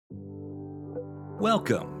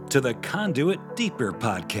Welcome to the Conduit Deeper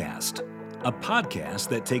podcast, a podcast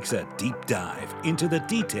that takes a deep dive into the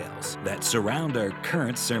details that surround our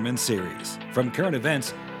current sermon series, from current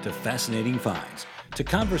events to fascinating finds to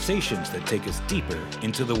conversations that take us deeper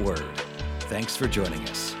into the Word. Thanks for joining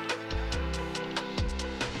us.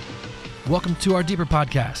 Welcome to our Deeper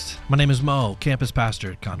podcast. My name is Mo, campus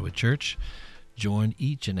pastor at Conduit Church. Join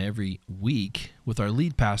each and every week with our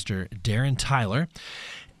lead pastor, Darren Tyler.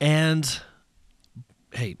 And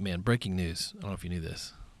hey, man, breaking news. I don't know if you knew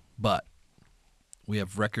this, but we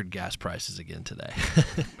have record gas prices again today.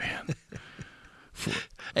 Man.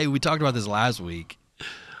 Hey, we talked about this last week,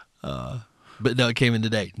 but no, it came in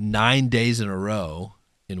today. 9 days in a row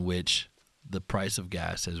in which the price of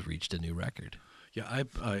gas has reached a new record. Yeah,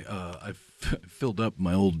 I filled up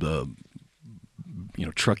my old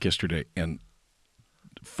truck yesterday, and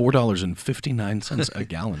 $4.59 a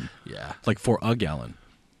gallon. Yeah, like for a gallon.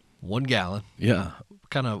 1 gallon. Yeah.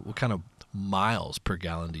 What kind of miles per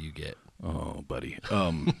gallon do you get? Oh, buddy.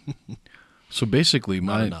 So basically,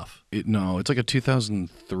 Not enough. It's like a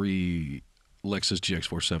 2003 Lexus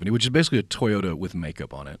GX470, which is basically a Toyota with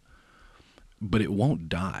makeup on it. But it won't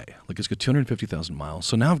die. Like, it's got 250,000 miles.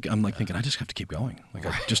 So now I'm like thinking, I just have to keep going. Like,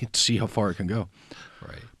 I just see how far it can go.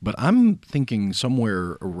 Right. But I'm thinking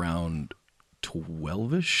somewhere around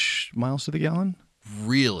 12-ish miles to the gallon.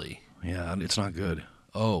 Really? Yeah, it's not good.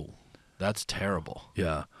 Oh, that's terrible.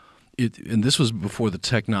 Yeah. And this was before the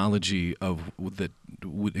technology that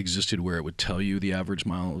existed where it would tell you the average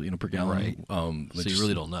mile, per gallon. Right. So you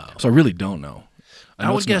really don't know. So I really don't know.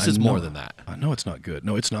 I would guess it's more than that. I know it's not good.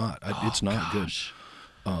 No, it's not. It's not gosh.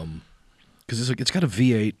 good. Because it's got a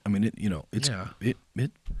V8. I mean,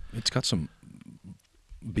 it's got some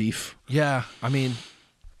beef. Yeah. I mean,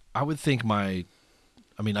 I would think I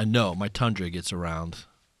know my Tundra gets around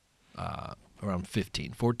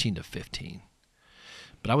 14 to 15.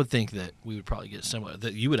 But I would think that we would probably get similar.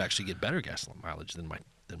 That you would actually get better gasoline mileage than my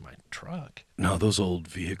truck. No, those old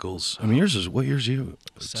vehicles. I mean, what year's you?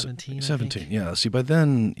 17. 17. Yeah. See, by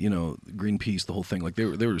then, Greenpeace, the whole thing, like they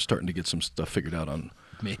were starting to get some stuff figured out on.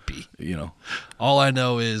 Maybe. All I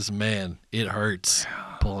know is, man, it hurts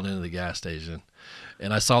pulling into the gas station,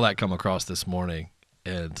 and I saw that come across this morning,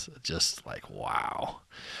 and just like, wow.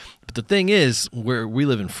 But the thing is, where we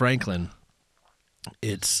live in Franklin,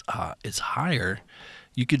 it's higher.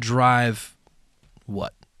 You could drive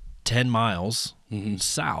 10 miles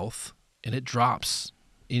south, and it drops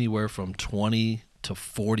anywhere from 20 to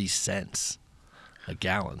 40 cents a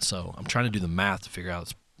gallon. So I'm trying to do the math to figure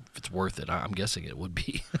out if it's worth it. I'm guessing it would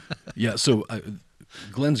be. Yeah. So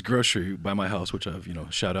Glenn's Grocery by my house, which I've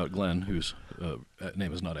shout out Glenn, whose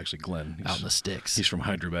name is not actually Glenn. Out in the sticks. He's from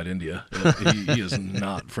Hyderabad, India. He is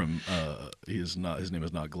not from. He is not. His name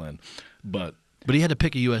is not Glenn, but he had to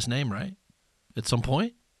pick a U.S. name, right? At some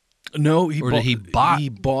point. No, he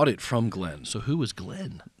bought it from Glenn. So who was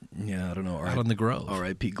Glenn? Yeah, I don't know. Out on the Grove.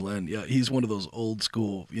 R.I.P. Glenn. Yeah, he's one of those old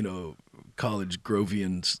school, college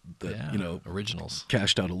Grovians that originals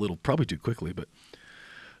cashed out a little, probably too quickly. But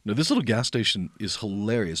no, this little gas station is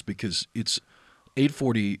hilarious because it's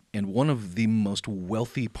 840 in one of the most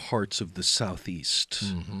wealthy parts of the Southeast,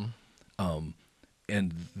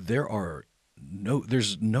 and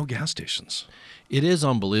there's no gas stations. It is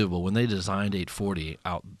unbelievable when they designed 840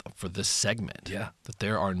 out for this segment. Yeah, that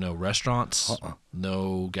there are no restaurants,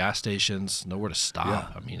 no gas stations, nowhere to stop. Yeah.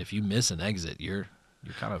 I mean, if you miss an exit, you're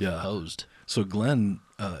kind of hosed. So Glenn,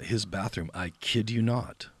 his bathroom, I kid you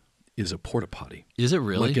not, is a porta potty. Is it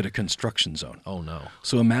really? Like at a construction zone. Oh no!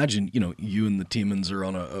 So imagine, you and the Tiemans are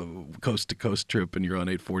on a coast to coast trip, and you're on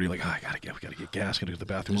 840. Like, we gotta get gas. Gotta go to the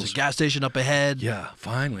bathroom. There's a gas station up ahead. Yeah,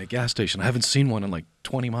 finally a gas station. I haven't seen one in like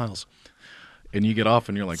 20 miles. And you get off,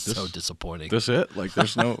 and you're like, "This so disappointing." This it? Like,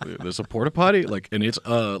 there's a porta potty, like, and it's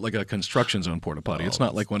like a construction zone porta potty. It's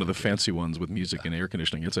not like one of the fancy ones with music and air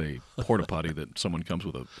conditioning. It's a porta potty that someone comes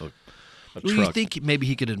with a truck. Well, you think maybe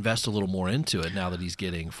he could invest a little more into it now that he's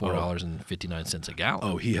getting $4.59 a gallon?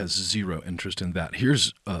 Oh, he has zero interest in that.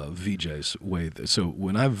 Here's VJ's way. So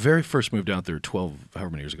when I very first moved out there however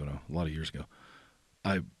many years ago now, a lot of years ago,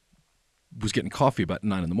 I was getting coffee about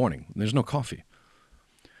 9 a.m. There's no coffee.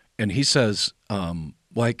 And he says, I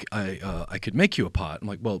could make you a pot. I'm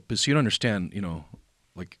like, well, but so you don't understand,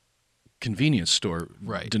 like convenience store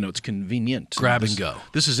denotes convenient. Grab and go.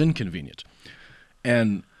 This is inconvenient.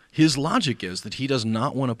 And his logic is that he does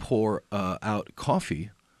not want to pour out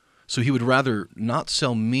coffee, so he would rather not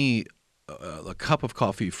sell me a cup of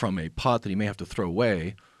coffee from a pot that he may have to throw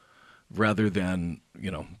away rather than,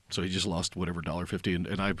 so he just lost whatever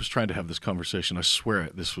 $1.50. And I was trying to have this conversation. I swear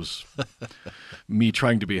this was me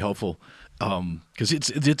trying to be helpful, because it's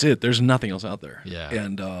it. There's nothing else out there. Yeah.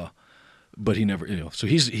 And but he never, so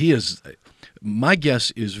he is. My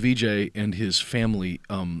guess is VJ and his family.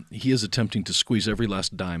 He is attempting to squeeze every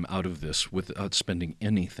last dime out of this without spending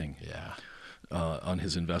anything. Yeah. On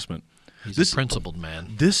his investment. He's a principled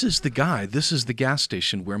man. This is the guy. This is the gas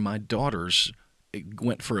station where my daughters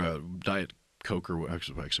went for a Diet Coke, or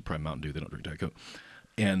actually probably Mountain Dew. They don't drink Diet Coke.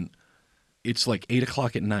 And it's like 8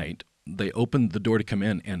 o'clock at night. They opened the door to come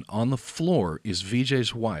in, and on the floor is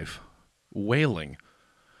VJ's wife wailing.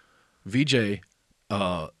 VJ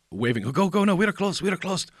waving, go, no, we're close.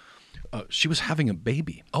 She was having a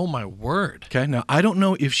baby. Oh, my word. Okay, now I don't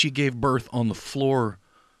know if she gave birth on the floor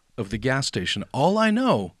of the gas station. All I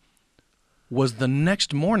know was the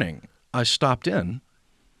next morning I stopped in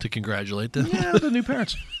to congratulate them. Yeah, the new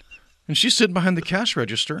parents. And she's sitting behind the cash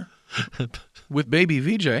register with baby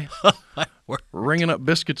VJ ringing up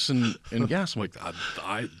biscuits and gas. I'm like,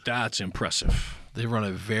 that's impressive. They run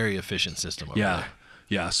a very efficient system over there.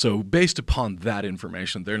 Yeah, so based upon that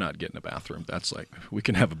information, they're not getting a bathroom. That's like, we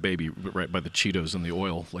can have a baby right by the Cheetos and the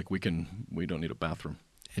oil. Like, we don't need a bathroom.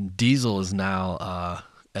 And diesel is now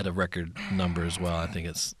at a record number as well. I think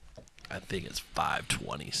it's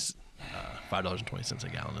 $5.20 a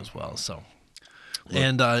gallon as well. So,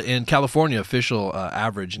 and in California, official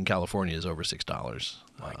average in California is over $6.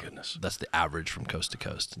 My goodness, that's the average from coast to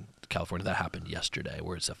coast in California. That happened yesterday,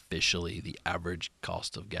 where it's officially the average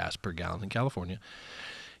cost of gas per gallon in California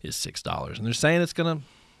is $6, and they're saying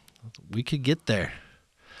we could get there.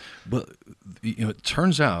 But it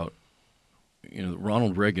turns out,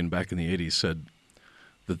 Ronald Reagan back in the 80s said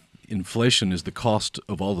that inflation is the cost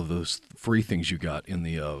of all of those free things you got in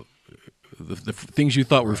the things you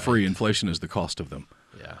thought were free. Inflation is the cost of them.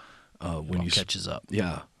 Yeah, when it catches up.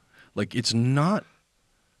 Yeah, like it's not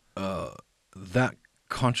that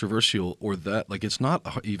controversial, or that it's not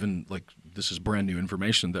even like this is brand new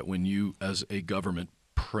information that when you as a government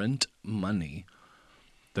print money,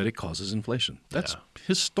 that it causes inflation. That's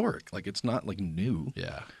historic. Like, it's not like new.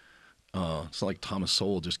 Yeah. It's not like Thomas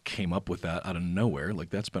Sowell just came up with that out of nowhere. Like,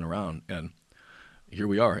 that's been around, and here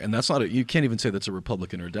we are. And that's not you can't even say that's a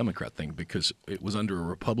Republican or a Democrat thing, because it was under a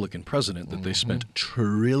Republican president that they spent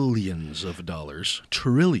trillions of dollars.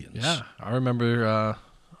 Trillions. Yeah. I remember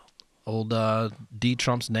old D.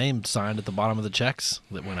 Trump's name signed at the bottom of the checks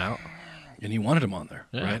that went out. And he wanted him on there,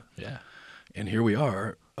 right? Yeah. And here we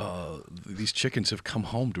are. These chickens have come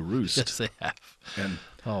home to roost. Yes, they have. And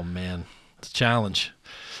oh, man. It's a challenge.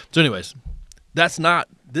 So anyways, this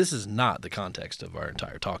is not the context of our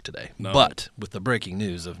entire talk today. No. But with the breaking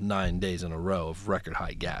news of 9 days in a row of record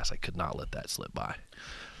high gas, I could not let that slip by.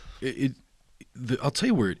 I'll tell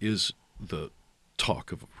you where it is. The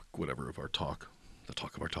talk of our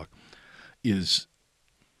talk is,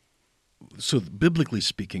 so biblically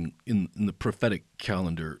speaking, in the prophetic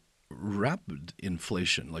calendar, rapid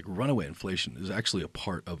inflation, like runaway inflation, is actually a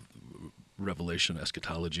part of Revelation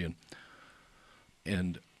eschatology.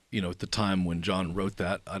 And at the time when John wrote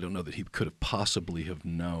that, I don't know that he could have possibly have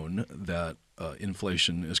known that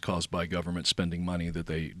inflation is caused by government spending money that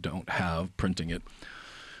they don't have, printing it.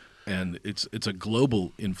 And it's a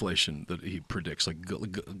global inflation that he predicts, like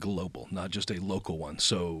global, not just a local one.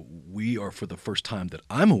 So we are, for the first time that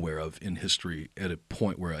I'm aware of in history, at a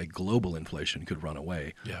point where a global inflation could run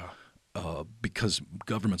away. Yeah. Because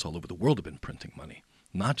governments all over the world have been printing money,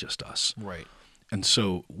 not just us. Right. And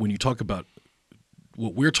so when you talk about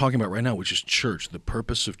what we're talking about right now, which is church, the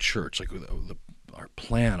purpose of church, like our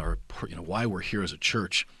plan, why we're here as a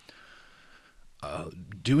church,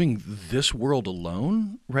 doing this world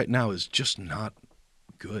alone right now is just not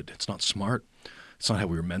good. It's not smart. It's not how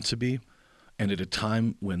we were meant to be. And at a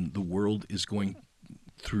time when the world is going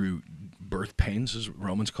through birth pains, as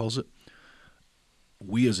Romans calls it,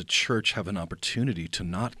 we as a church have an opportunity to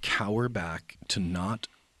not cower back, to not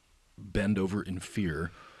bend over in fear,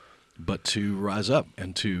 but to rise up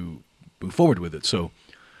and to move forward with it. So,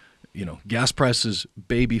 gas prices,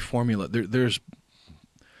 baby formula,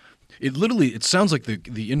 it sounds like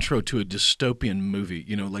the intro to a dystopian movie,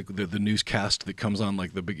 like the newscast that comes on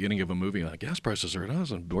like the beginning of a movie, like gas prices are at us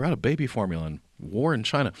and we're out of baby formula and war in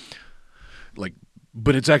China.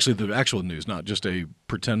 But it's actually the actual news, not just a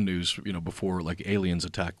pretend news, before like aliens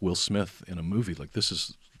attack Will Smith in a movie. Like, this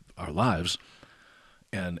is our lives.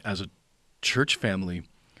 And as a church family,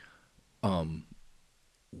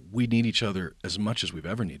 we need each other as much as we've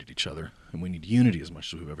ever needed each other, and we need unity as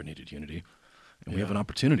much as we've ever needed unity. And we have an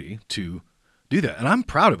opportunity to do that. And I'm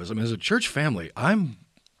proud of us. I mean, as a church family, I'm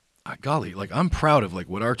golly, like I'm proud of like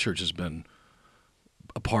what our church has been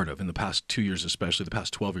a part of in the past 2 years, especially the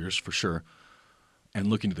past 12 years for sure. And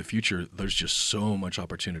looking to the future, there's just so much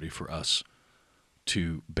opportunity for us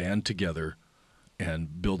to band together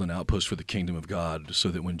and build an outpost for the kingdom of God, so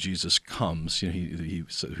that when Jesus comes, he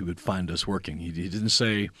would find us working. He didn't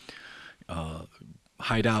say,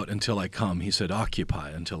 hide out until I come. He said,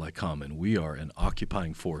 occupy until I come. And we are an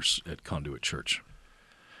occupying force at Conduit Church.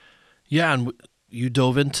 Yeah, and you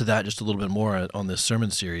dove into that just a little bit more on this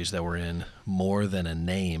sermon series that we're in, More Than a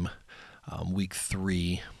Name, week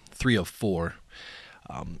 3 of 4.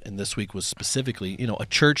 And this week was specifically, a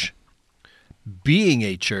church being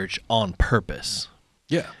a church on purpose.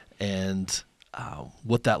 Yeah. And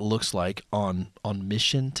what that looks like on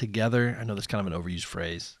mission together. I know that's kind of an overused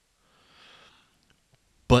phrase.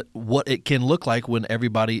 But what it can look like when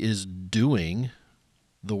everybody is doing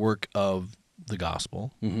the work of the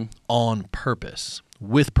gospel on purpose,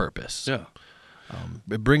 with purpose. Yeah.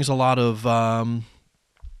 It brings a lot of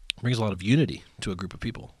unity to a group of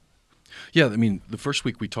people. Yeah, I mean, the first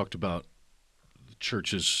week we talked about the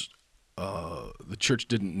churches. The church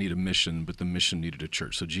didn't need a mission, but the mission needed a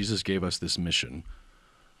church. So Jesus gave us this mission,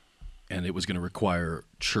 and it was going to require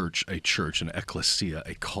a church, an ecclesia,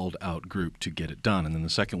 a called-out group to get it done. And then the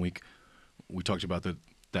second week, we talked about that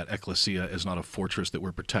ecclesia is not a fortress that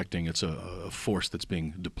we're protecting. It's a force that's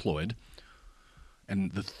being deployed.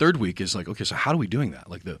 And the third week is like, okay, so how are we doing that?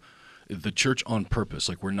 Like the church on purpose.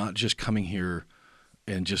 Like we're not just coming here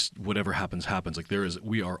and just whatever happens. Like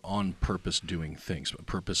we are on purpose doing things,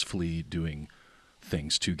 purposefully doing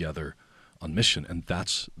things together on mission. And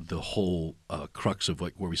that's the whole crux of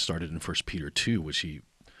like where we started in 1 Peter 2, which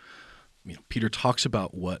Peter talks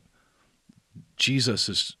about what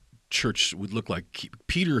Jesus's church would look like.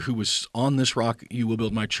 Peter, who was on this rock, you will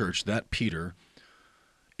build my church. That Peter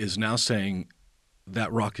is now saying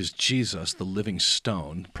that rock is Jesus, the living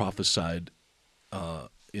stone, prophesied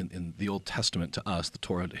in the Old Testament to us, the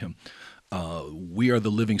Torah to him. We are the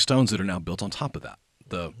living stones that are now built on top of that.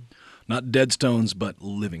 Not dead stones, but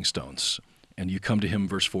living stones. And you come to him,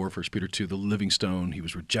 verse 4, 1 Peter 2, the living stone. He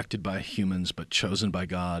was rejected by humans, but chosen by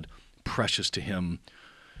God, precious to him.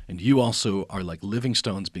 And you also are like living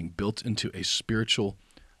stones being built into a spiritual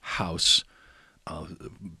house.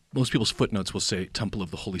 Most people's footnotes will say temple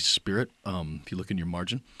of the Holy Spirit, if you look in your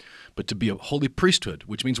margin. But to be a holy priesthood,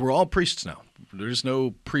 which means we're all priests now. There's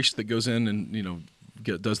no priest that goes in and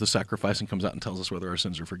does the sacrifice and comes out and tells us whether our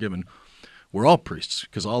sins are forgiven. We're all priests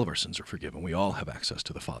because all of our sins are forgiven. We all have access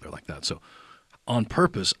to the Father like that. So on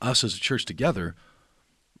purpose, us as a church together,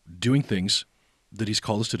 doing things that he's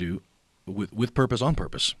called us to do with purpose, on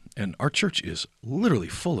purpose. And our church is literally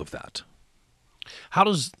full of that. I'm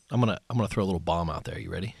gonna throw a little bomb out there. You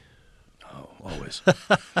ready? Oh, always.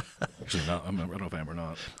 Actually, not. I don't know if I am or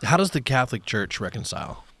not. How does the Catholic Church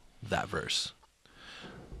reconcile that verse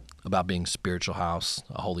about being spiritual house,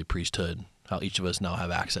 a holy priesthood, how each of us now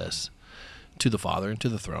have access to the Father and to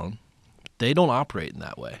the throne? They don't operate in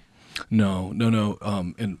that way. No.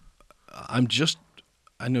 And I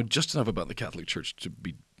know just enough about the Catholic Church to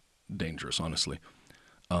be dangerous, honestly.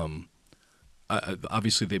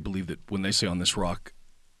 Obviously, they believe that when they say on this rock,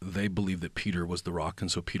 they believe that Peter was the rock, and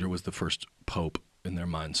so Peter was the first pope in their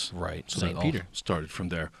minds. Right, So Saint that Peter all started from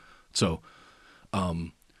there. So,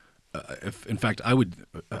 if in fact I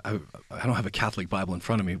don't have a Catholic Bible in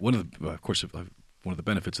front of me. One of the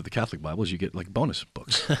benefits of the Catholic Bible is you get like bonus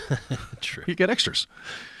books. True. You get extras.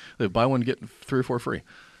 They buy one, get 3 or 4 free.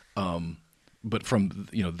 But from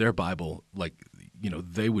their Bible,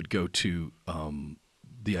 they would go to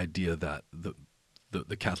the idea that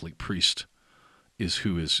the Catholic priest is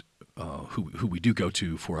who we do go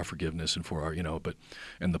to for our forgiveness and for our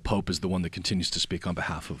and the Pope is the one that continues to speak on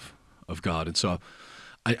behalf of God. And so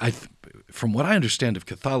I from what I understand of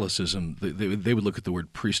Catholicism, they would look at the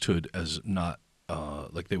word priesthood as not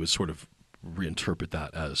they would sort of reinterpret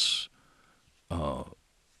that as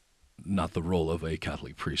not the role of a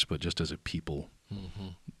Catholic priest, but just as a people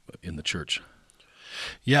in the church.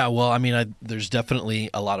 Yeah, well, I mean, there's definitely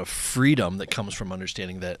a lot of freedom that comes from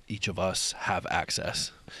understanding that each of us have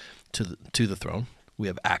access to the throne. We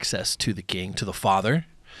have access to the King, to the Father,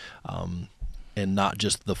 and not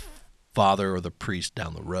just the Father or the priest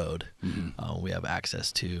down the road. Mm-hmm. We have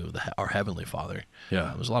access to our Heavenly Father.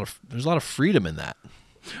 Yeah, there's a lot of freedom in that.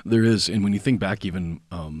 There is, and when you think back, even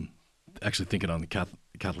actually thinking on the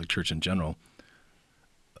Catholic Church in general,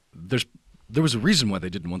 there was a reason why they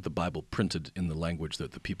didn't want the Bible printed in the language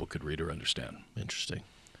that the people could read or understand. Interesting.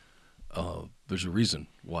 There's a reason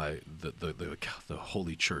why the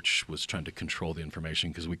Holy Church was trying to control the information,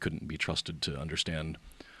 because we couldn't be trusted to understand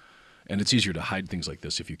And it's easier to hide things like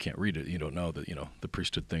this if you can't read it. You don't know that, the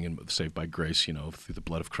priesthood thing and saved by grace, through the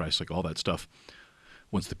blood of Christ, like all that stuff.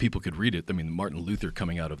 Once the people could read it, Martin Luther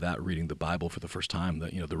coming out of that, reading the Bible for the first time,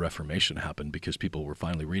 the Reformation happened because people were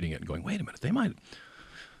finally reading it and going, wait a minute,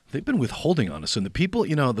 they've been withholding on us. And the people,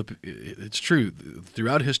 it's true,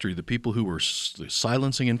 throughout history, the people who were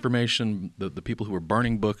silencing information, the people who were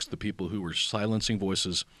burning books, the people who were silencing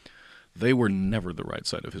voices, they were never the right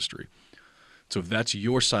side of history. So if that's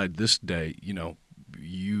your side this day,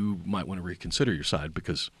 you might want to reconsider your side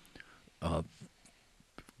because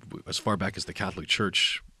as far back as the Catholic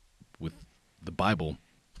Church with the Bible,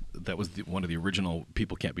 that was one of the original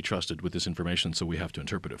people can't be trusted with this information, so we have to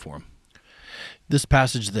interpret it for them. This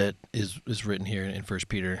passage that is written here in 1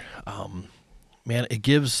 Peter, man, it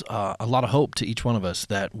gives a lot of hope to each one of us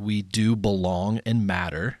that we do belong and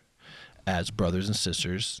matter as brothers and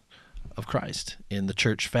sisters of Christ in the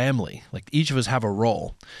church family. Like each of us have a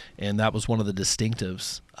role, and that was one of the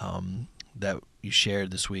distinctives that you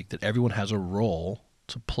shared this week, that everyone has a role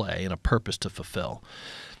to play and a purpose to fulfill,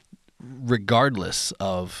 regardless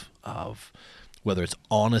of whether it's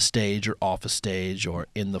on a stage or off a stage or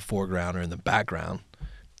in the foreground or in the background.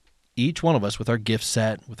 Each one of us with our gift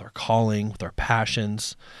set, with our calling, with our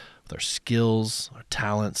passions, with our skills, our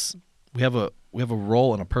talents, we have a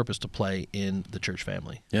role and a purpose to play in the church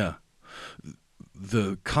family. Yeah.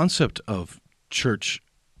 The concept of church,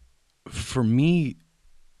 for me,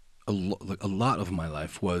 a lot of my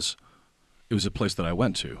life it was a place that I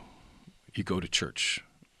went to. You go to church.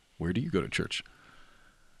 Where do you go to church?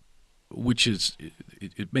 Which is,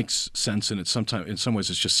 it makes sense, and it's sometimes, in some ways,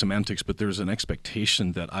 it's just semantics. But there's an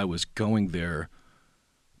expectation that I was going there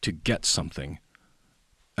to get something,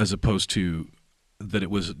 as opposed to that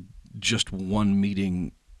it was just one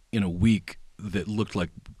meeting in a week that looked like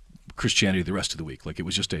Christianity the rest of the week. Like it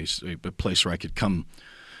was just a place where I could come,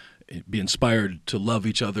 be inspired to love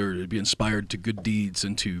each other, to be inspired to good deeds,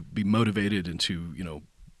 and to be motivated, and to,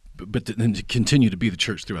 but then to continue to be the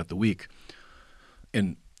church throughout the week.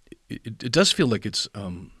 And it does feel like it's,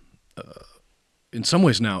 in some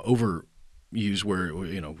ways now, overused, where,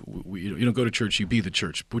 you don't go to church, you be the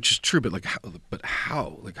church, which is true, but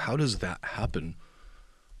how? Like, how does that happen?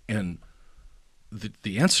 And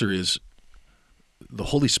the answer is the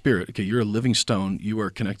Holy Spirit. Okay, you're a living stone. You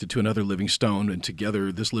are connected to another living stone, and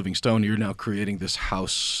together, this living stone, you're now creating this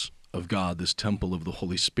house of God, this temple of the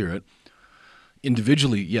Holy Spirit.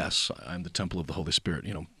 Individually, yes, I'm the temple of the Holy Spirit.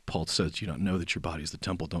 Paul says, know that your body is the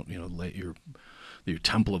temple. Don't, let your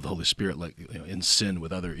temple of the Holy Spirit, like, in sin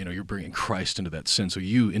with other, you're bringing Christ into that sin. So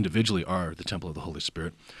you individually are the temple of the Holy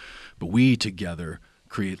Spirit. But we together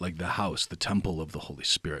create like the house, the temple of the Holy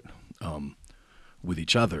Spirit, with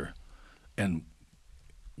each other. And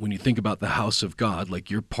when you think about the house of God, like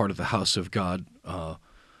you're part of the house of God,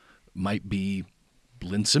 might be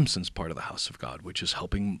Lynn Simpson's part of the house of God, which is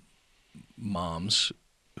helping moms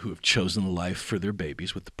who have chosen life for their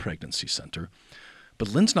babies with the pregnancy center. But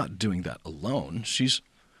Lynn's not doing that alone. She's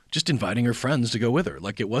just inviting her friends to go with her.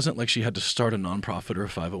 Like it wasn't like she had to start a nonprofit or a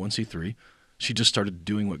 501c3. She just started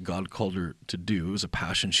doing what God called her to do. It was a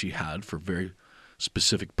passion she had for very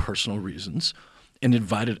specific personal reasons, and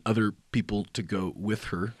invited other people to go with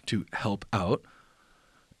her to help out.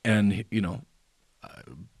 And,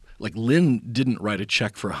 like Lynn didn't write a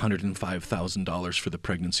check for $105,000 for the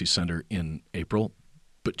pregnancy center in April,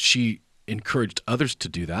 but she encouraged others to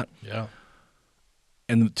do that. Yeah.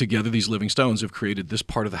 And together, these living stones have created this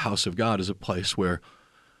part of the house of God as a place where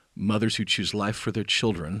mothers who choose life for their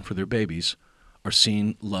children, for their babies, are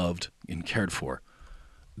seen, loved, and cared for.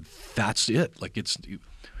 That's it. Like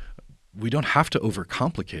we don't have to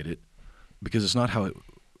overcomplicate it, because it's not how it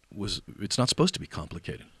was. It's not supposed to be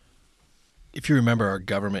complicated. If you remember, our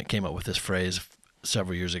government came up with this phrase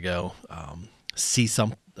several years ago: see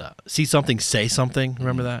something, say something.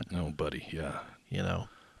 Remember that? Oh, buddy, yeah.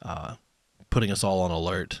 Putting us all on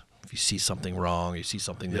alert. If you see something wrong, you see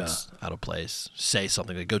something that's out of place, say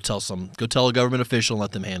something. Like, go tell a government official and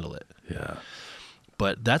let them handle it. Yeah.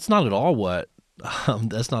 But that's not at all what.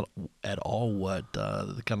 That's not at all what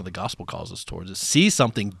the gospel calls us towards. Is see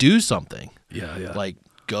something, do something. Yeah. Like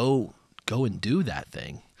go and do that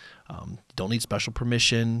thing. Don't need special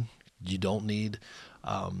permission. You don't need,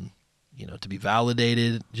 to be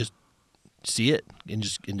validated. Just see it and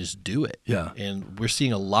just do it. Yeah. And we're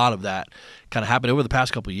seeing a lot of that kind of happen over the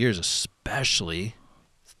past couple of years, especially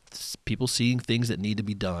people seeing things that need to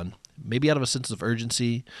be done, maybe out of a sense of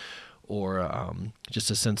urgency or just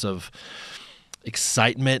a sense of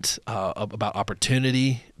excitement about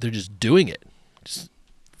opportunity. They're just doing it.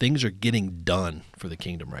 Things are getting done for the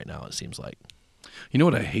kingdom right now, it seems like. You know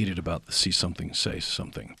what I hated about the see something, say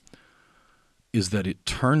something? is that it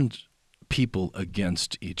turned people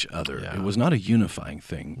against each other. Yeah. It was not a unifying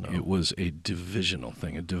thing. No. It was a divisional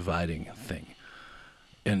thing, a dividing thing.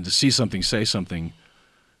 And to see something, say something,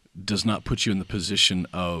 does not put you in the position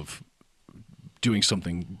of doing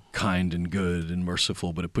something kind and good and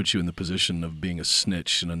merciful, but it puts you in the position of being a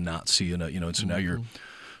snitch and a Nazi, and and so now you're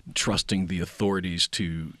trusting the authorities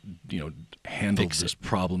to handle this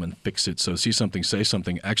problem and fix it. So see something, say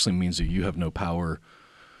something actually means that you have no power.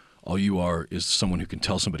 All you are is someone who can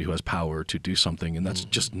tell somebody who has power to do something, and that's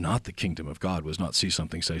just not the kingdom of God. Was not see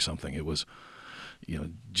something, say something. It was,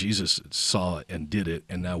 Jesus saw it and did it,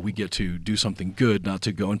 and now we get to do something good, not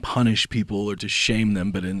to go and punish people or to shame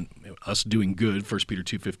them, but in us doing good, 1 Peter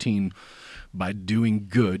 2:15, by doing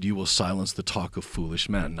good you will silence the talk of foolish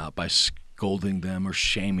men, not by scolding them or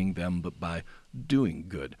shaming them, but by doing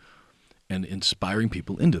good and inspiring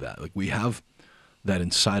people into that. Like we have that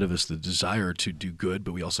inside of us, the desire to do good,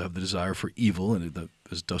 but we also have the desire for evil. And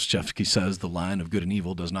as Dostoevsky says, the line of good and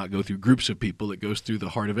evil does not go through groups of people. It goes through the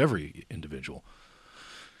heart of every individual.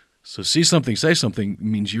 So see something, say something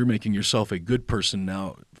means you're making yourself a good person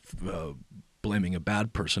now, blaming a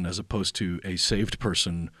bad person, as opposed to a saved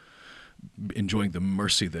person enjoying the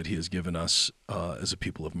mercy that he has given us as a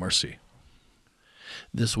people of mercy.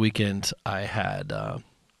 This weekend, I had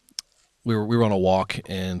we were on a walk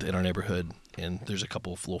and in our neighborhood, and there's a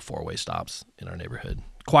couple of little four-way stops in our neighborhood.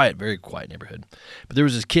 Quiet, very quiet neighborhood. But there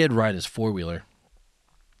was this kid riding his four-wheeler.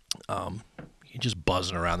 He just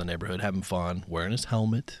buzzing around the neighborhood, having fun, wearing his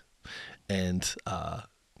helmet, and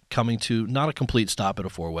coming to not a complete stop at a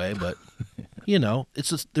four-way, but it's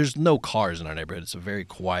just, there's no cars in our neighborhood. It's a very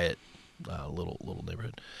quiet little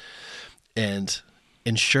neighborhood. And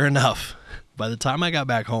sure enough, by the time I got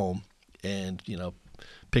back home and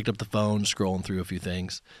picked up the phone, scrolling through a few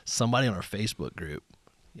things, somebody on our Facebook group,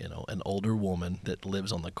 an older woman that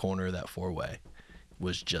lives on the corner of that four-way,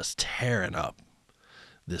 was just tearing up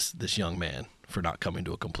this young man for not coming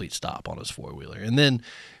to a complete stop on his four-wheeler, and then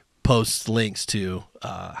posts links to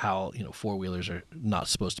how four-wheelers are not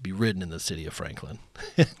supposed to be ridden in the city of Franklin.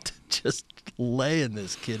 Just laying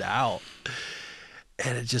this kid out,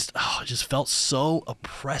 and it just felt so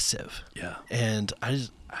oppressive. Yeah, and I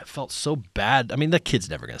felt so bad. I mean, that kid's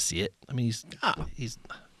never gonna see it. I mean,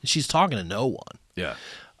 she's talking to no one. Yeah.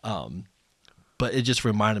 But it just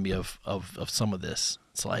reminded me of some of this.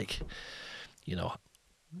 It's like,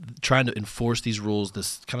 trying to enforce these rules,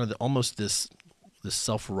 this kind of almost this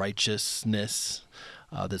self-righteousness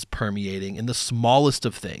that's permeating in the smallest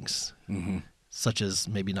of things, such as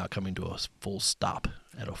maybe not coming to a full stop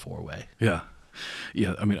at a four-way. Yeah.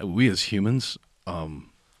 Yeah. I mean, we as humans, I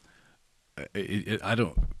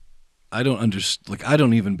don't understand. Like, I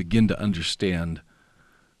don't even begin to understand,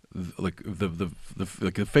 like the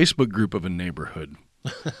Facebook group of a neighborhood.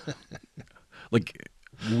 Like,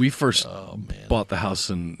 we first bought the house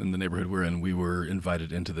in the neighborhood we're in. We were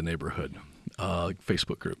invited into the neighborhood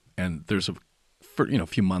Facebook group, and there's a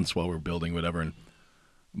few months while we're building whatever, and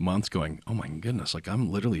months going, oh my goodness, like I'm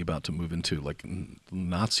literally about to move into like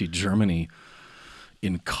Nazi Germany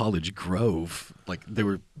in College Grove. Like they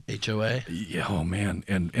were HOA. Yeah. Oh man.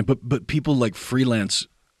 But people like freelance,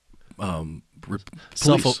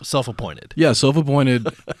 self-appointed. Yeah. Self-appointed,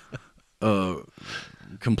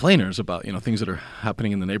 complainers about, things that are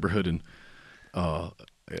happening in the neighborhood. And,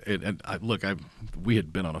 we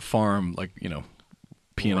had been on a farm, like,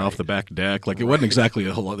 peeing off the back deck. Like it wasn't exactly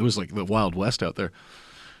a whole lot. It was like the Wild West out there.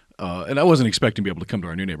 And I wasn't expecting to be able to come to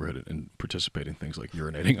our new neighborhood and participate in things like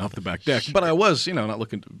urinating off the back deck, but I was, not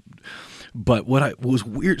looking to. But what was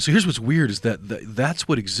weird. So here's what's weird is that's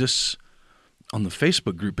what exists on the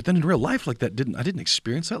Facebook group. But then in real life, like I didn't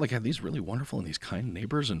experience that. Like I have these really wonderful and these kind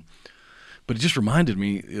neighbors, but it just reminded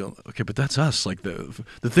me, okay, but that's us. Like the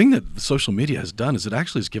thing that social media has done is it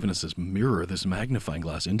actually has given us this mirror, this magnifying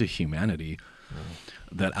glass into humanity,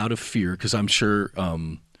 that out of fear, because I'm sure.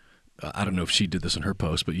 I don't know if she did this in her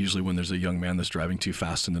post, but usually when there's a young man that's driving too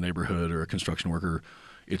fast in the neighborhood or a construction worker,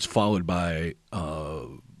 it's followed by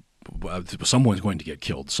someone's going to get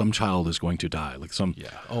killed. Some child is going to die. Like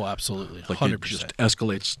Oh, absolutely. Like 100%. it just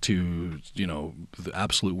escalates to the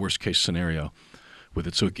absolute worst case scenario with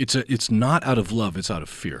it. So it's not out of love; it's out of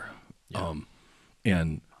fear. Yeah.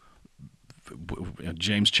 And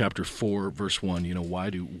James chapter 4 verse 1. Why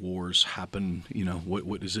do wars happen?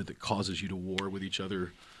 What is it that causes you to war with each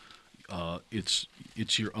other? It's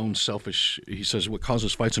your own selfish. He says, what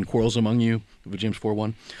causes fights and quarrels among you? James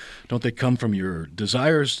 4:1. Don't they come from your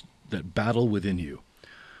desires that battle within you?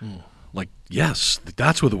 Like, yes,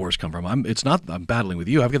 that's where the wars come from. I'm battling with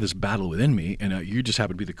you. I've got this battle within me, and you just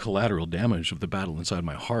happen to be the collateral damage of the battle inside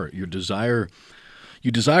my heart. Your desire,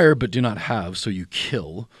 You desire but do not have, so you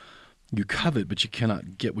kill. You covet but you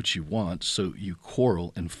cannot get what you want, so you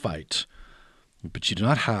quarrel and fight. But you do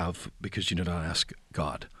not have because you do not ask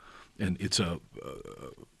God. And it's a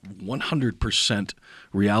 100%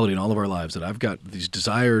 reality in all of our lives that I've got these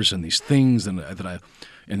desires and these things,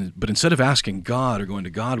 but instead of asking God or going to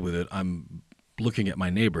God with it, I'm looking at my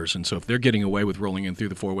neighbors. And so if they're getting away with rolling in through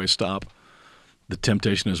the four-way stop, the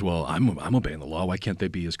temptation is, well, I'm obeying the law. Why can't they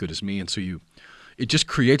be as good as me? And so it just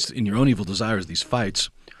creates in your own evil desires these fights,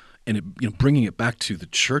 and bringing it back to the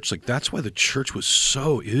church. Like, that's why the church is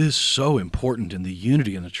so important, and the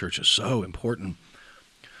unity in the church is so important,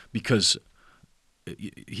 because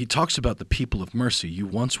he talks about the people of mercy. You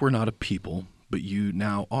once were not a people, but you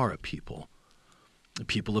now are a people. The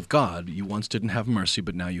people of God. You once didn't have mercy,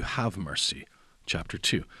 but now you have mercy. Chapter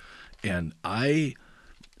 2. And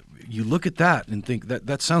you look at that and think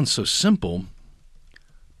that sounds so simple,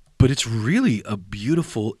 but it's really a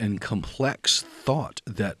beautiful and complex thought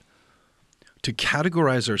that to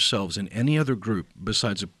categorize ourselves in any other group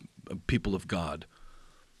besides a people of God,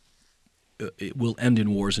 it will end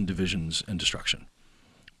in wars and divisions and destruction.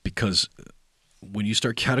 Because when you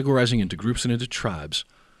start categorizing into groups and into tribes,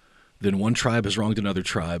 then one tribe has wronged another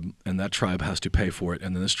tribe, and that tribe has to pay for it,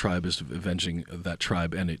 and then this tribe is avenging that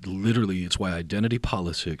tribe. And it's why identity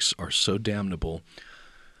politics are so damnable,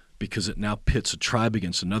 because it now pits a tribe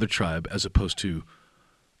against another tribe as opposed to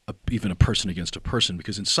even a person against a person.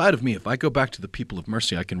 Because inside of me, if I go back to the people of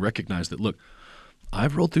mercy, I can recognize that, look,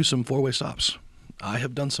 I've rolled through some four-way stops. I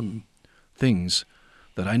have done some things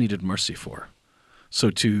that I needed mercy for. So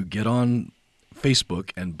to get on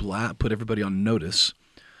Facebook and put everybody on notice,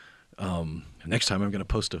 next time I'm going to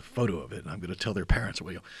post a photo of it, and I'm going to tell their parents.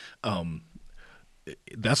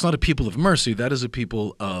 That's not a people of mercy. That is a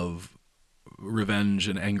people of revenge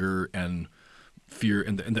and anger and fear,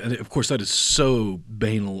 and of course that is so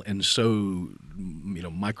banal and so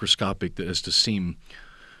microscopic as to seem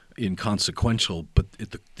inconsequential, but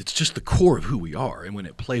it's just the core of who we are. And when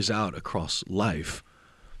it plays out across life,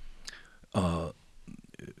 and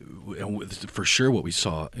for sure what we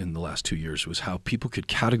saw in the last 2 years was how people could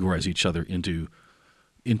categorize each other into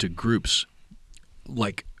groups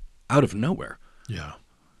like out of nowhere. Yeah.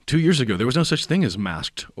 2 years ago, there was no such thing as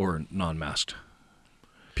masked or non-masked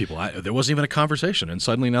people. There wasn't even a conversation, and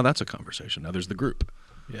suddenly now that's a conversation. Now there's the group.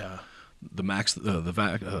 Yeah. The vax, the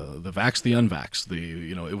vax, the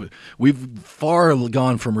unvax. We've far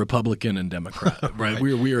gone from Republican and Democrat, right? Right.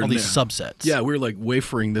 We are all these subsets. Yeah, we're like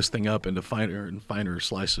wafering this thing up into finer and finer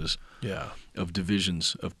slices. Yeah. Of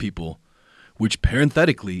divisions of people, which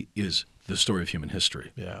parenthetically is the story of human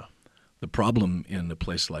history. Yeah. The problem in a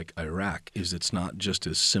place like Iraq is it's not just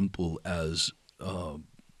as simple as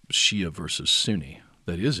Shia versus Sunni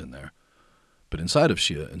that is in there. But inside of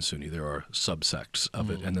Shia and Sunni, there are subsects of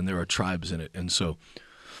it, and then there are tribes in it. And so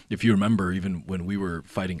if you remember, even when we were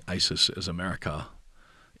fighting ISIS as America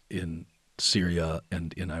in Syria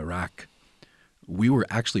and in Iraq, we were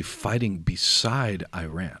actually fighting beside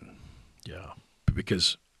Iran. Yeah.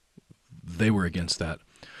 Because they were against that.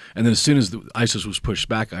 And then as soon as ISIS was pushed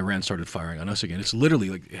back, Iran started firing on us again. It's literally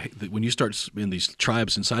like when you start in these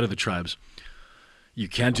tribes, inside of the tribes, you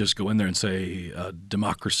can't just go in there and say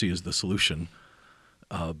democracy is the solution.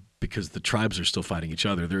 Because the tribes are still fighting each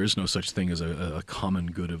other. There is no such thing as a common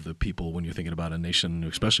good of the people when you're thinking about a nation,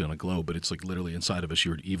 especially on a globe, but it's like literally inside of us,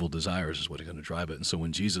 your evil desires is what is going to drive it. And so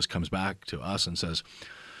when Jesus comes back to us and says,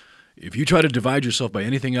 if you try to divide yourself by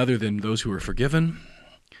anything other than those who are forgiven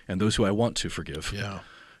and those who I want to forgive,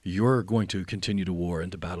 you're going to continue to war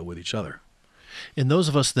and to battle with each other. And those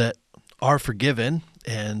of us that are forgiven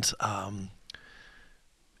and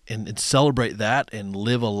celebrate that and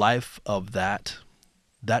live a life of that,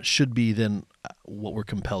 that should be then what we're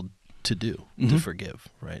compelled to do, to forgive,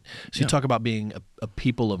 right? So you talk about being a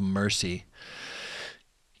people of mercy.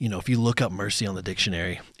 If you look up mercy on the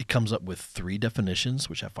dictionary, it comes up with 3 definitions,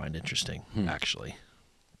 which I find interesting, actually.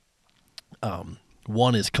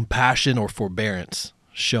 One is compassion or forbearance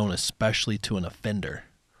shown especially to an offender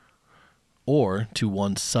or to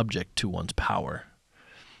one subject to one's power.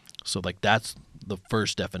 So that's the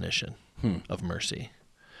first definition of mercy,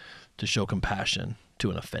 to show compassion to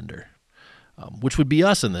an offender, which would be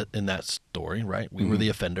us in that story, right? We were the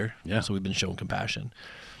offender, so we've been shown compassion.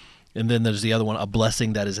 And then there's the other one, a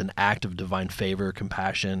blessing that is an act of divine favor,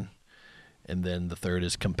 compassion. And then the third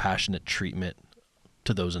is compassionate treatment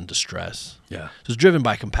to those in distress. Yeah. So it's driven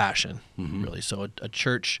by compassion, really. So a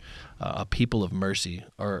church, a people of mercy,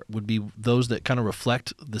 would be those that kind of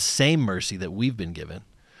reflect the same mercy that we've been given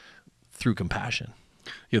through compassion.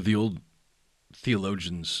 Yeah, the old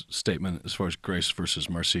theologian's statement as far as grace versus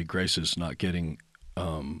mercy, grace is not getting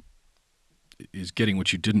is getting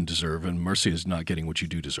what you didn't deserve, and mercy is not getting what you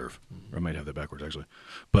do deserve. Or I might have that backwards, actually.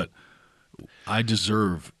 But I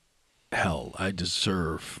deserve hell. I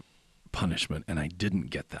deserve punishment, and I didn't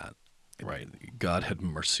get that. Right. God had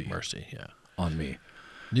mercy. Mercy, yeah. On me.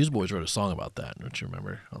 Newsboys wrote a song about that, don't you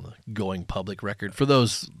remember, on the Going Public record. For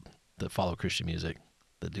those that follow Christian music,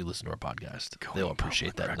 that do listen to our podcast, they'll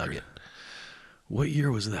appreciate that nugget. What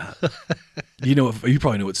year was that? You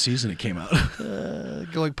probably know what season it came out.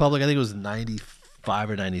 Going Public, I think it was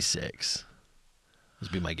 95 or 96.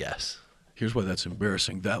 Would be my guess. Here's why that's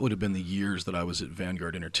embarrassing. That would have been the years that I was at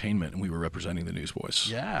Vanguard Entertainment and we were representing the Newsboys.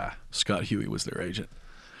 Yeah. Scott Huey was their agent.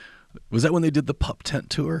 Was that when they did the pup tent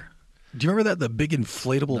tour? Do you remember that? The big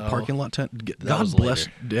inflatable parking lot tent? God bless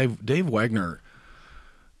Dave Wagner.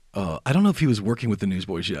 I don't know if he was working with the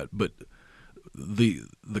Newsboys yet, but the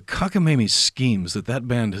cockamamie schemes that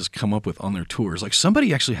band has come up with on their tours, like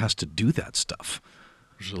somebody actually has to do that stuff.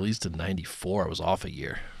 It was released in 94. I was off a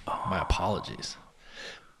year. My apologies.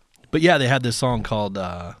 But yeah, they had this song called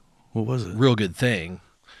what was it? Real Good Thing.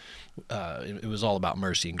 It was all about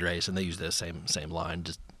mercy and grace, and they used the same line.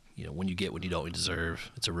 Just when you get what you don't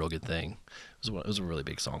deserve, it's a real good thing. It was a really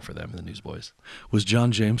big song for them, the Newsboys. Was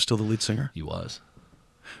John James still the lead singer? He was.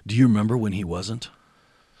 Do you remember when he wasn't?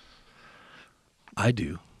 I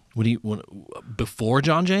do. Before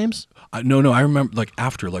John James? No. I remember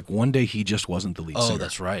after. One day he just wasn't the lead singer. Oh,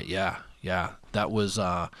 that's right. Yeah. That was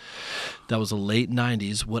the late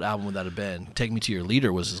 '90s. What album would that have been? Take Me to Your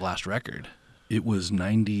Leader was his last record. It was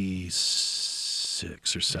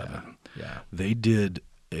 96 or 7. Yeah. They did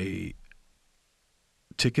a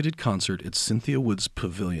ticketed concert at Cynthia Woods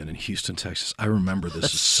Pavilion in Houston, Texas. I remember this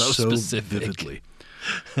so vividly.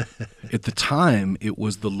 At the time, it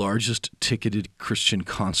was the largest ticketed Christian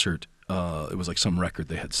concert. It was like some record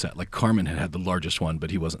they had set. Like Carmen had the largest one,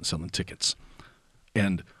 but he wasn't selling tickets.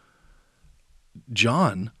 And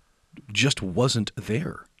John just wasn't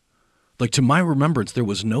there. To my remembrance, there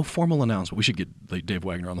was no formal announcement. We should get Dave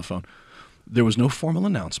Wagner on the phone. There was no formal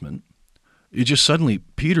announcement. It just suddenly,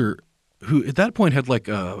 Peter, who at that point had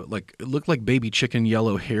it looked like baby chicken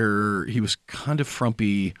yellow hair. He was kind of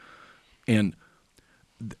frumpy, and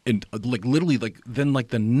literally then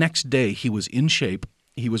the next day he was in shape.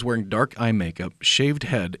 He was wearing dark eye makeup, shaved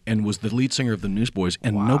head, and was the lead singer of the Newsboys.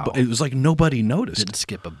 And it was like nobody noticed. Didn't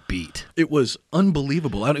skip a beat. It was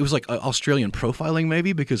unbelievable. It was like Australian profiling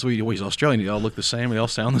maybe, because he's Australian. They all look the same. They all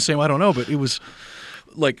sound the same. I don't know. But it was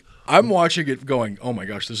like I'm watching it going, oh my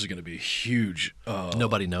gosh, this is going to be huge.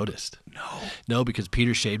 Nobody noticed. No, because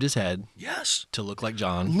Peter shaved his head. Yes. To look like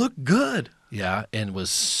John. Look good. Yeah, and was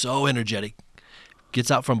so energetic.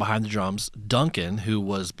 Gets out from behind the drums. Duncan, who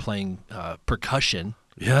was playing percussion.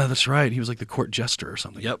 Yeah, that's right. He was like the court jester or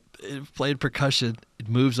something. Yep. It played percussion. It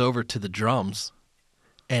moves over to the drums.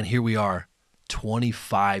 And here we are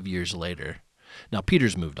 25 years later. Now,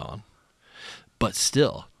 Peter's moved on. But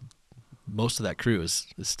still, most of that crew is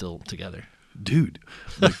still together. Dude.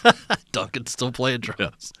 Duncan's still playing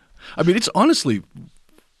drums. I mean, it's honestly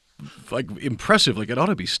impressive. It ought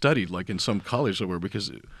to be studied in some college somewhere,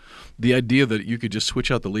 because the idea that you could just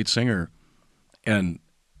switch out the lead singer, and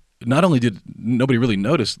not only did nobody really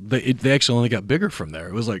notice, they actually only got bigger from there.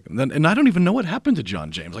 It was and I don't even know what happened to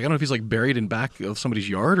John James. I don't know if he's buried in back of somebody's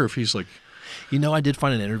yard, or if he's I did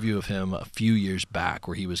find an interview of him a few years back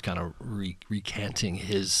where he was kind of recanting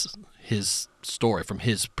his story from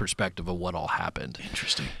his perspective of what all happened.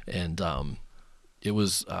 Interesting. And it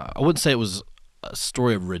was I wouldn't say it was a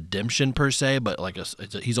story of redemption per se, but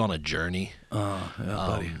he's on a journey. Oh, yeah,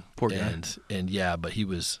 buddy. Poor guy. And yeah, but he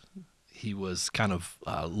was kind of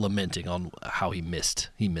lamenting on how he missed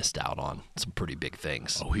out on some pretty big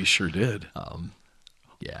things. Oh, he sure did.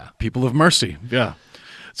 Yeah. People of mercy. Yeah.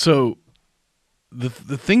 So the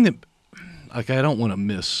thing that I don't want to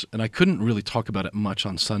miss, and I couldn't really talk about it much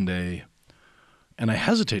on Sunday, and I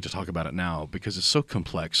hesitate to talk about it now because it's so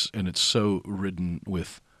complex and it's so ridden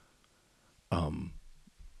with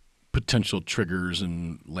potential triggers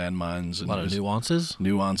and landmines and a lot of nuances.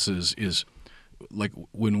 Nuances is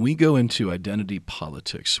when we go into identity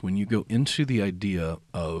politics, when you go into the idea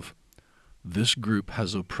of this group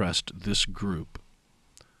has oppressed this group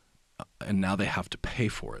and now they have to pay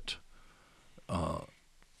for it.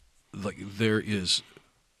 There is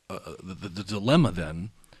the dilemma then,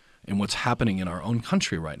 and what's happening in our own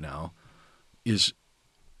country right now is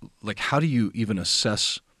how do you even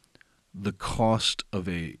assess the cost of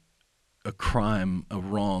a crime, a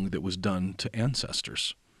wrong that was done to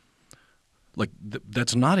ancestors?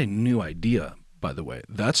 That's not a new idea, by the way.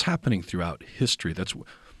 That's happening throughout history.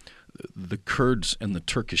 the Kurds and the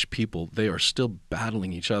Turkish people, they are still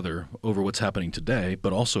battling each other over what's happening today,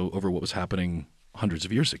 but also over what was happening hundreds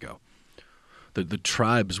of years ago. The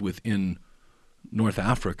tribes within North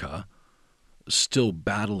Africa still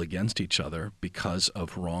battle against each other because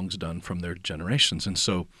of wrongs done from their generations. And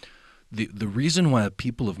so the reason why a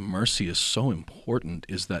people of mercy is so important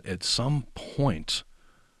is that at some point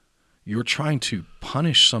you're trying to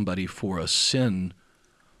punish somebody for a sin,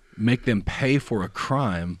 make them pay for a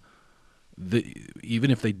crime that even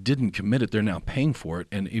if they didn't commit it, they're now paying for it.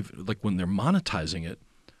 And like when they're monetizing it,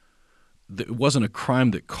 it wasn't a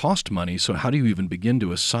crime that cost money, so how do you even begin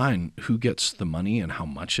to assign who gets the money and how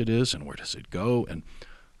much it is and where does it go? And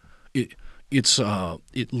it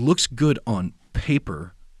looks good on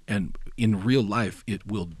paper, and in real life it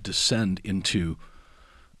will descend into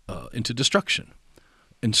destruction.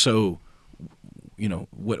 And so,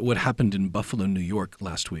 what happened in Buffalo, New York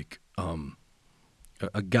last week,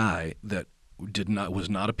 a guy that was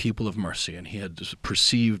not a people of mercy, and he had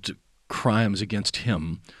perceived crimes against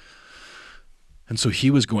him. And so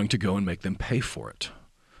he was going to go and make them pay for it.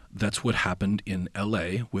 That's what happened in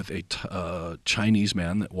L.A. with a Chinese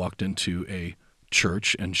man that walked into a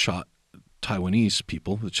church and shot Taiwanese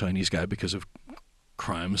people, the Chinese guy, because of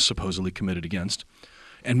crimes supposedly committed against,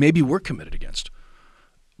 and maybe were committed against.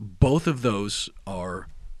 Both of those are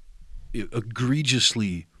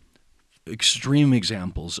egregiously extreme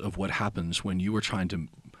examples of what happens when you are trying to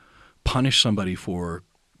punish somebody for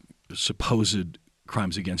supposed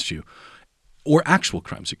crimes against you. Or actual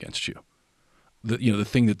crimes against you. The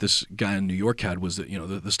thing that this guy in New York had was that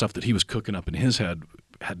the stuff that he was cooking up in his head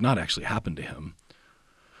had not actually happened to him.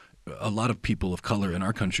 A lot of people of color in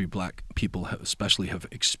our country, black people especially, have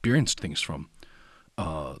experienced things from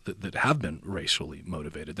that have been racially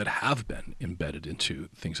motivated, that have been embedded into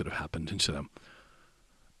things that have happened to them,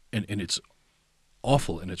 and it's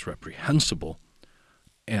awful and it's reprehensible.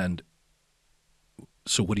 And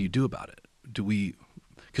so, what do you do about it?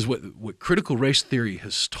 Because what critical race theory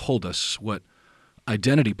has told us, what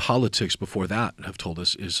identity politics before that have told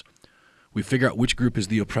us, is we figure out which group is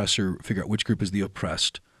the oppressor, figure out which group is the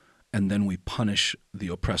oppressed, and then we punish the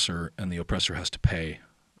oppressor, and the oppressor has to pay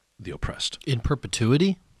the oppressed. In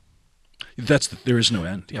perpetuity? There is no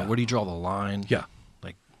end. Yeah. Where do you draw the line? Yeah.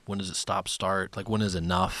 Like, when does it start? Like, when is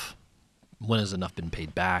enough? When has enough been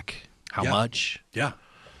paid back? How much? Yeah.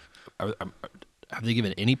 Have they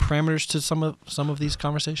given any parameters to some of these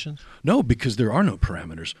conversations? No, because there are no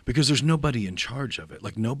parameters. Because there's nobody in charge of it.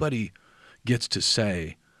 Like, nobody gets to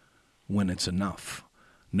say when it's enough.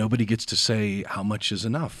 Nobody gets to say how much is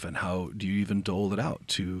enough, and how do you even dole it out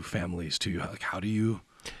to families? How do you?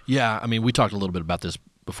 Yeah, I mean, we talked a little bit about this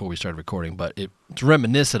before we started recording, but it's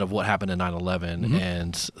reminiscent of what happened in 9/11, Mm-hmm.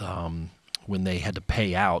 and when they had to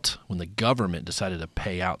pay out, when the government decided to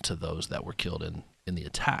pay out to those that were killed in the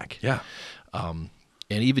attack. Yeah. And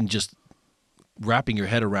even just wrapping your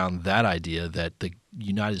head around that idea that the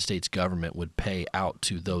United States government would pay out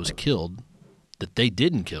to those killed that they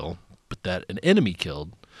didn't kill, but that an enemy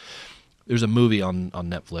killed. There's a movie on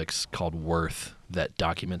Netflix called Worth that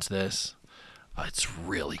documents this. It's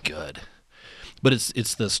really good. But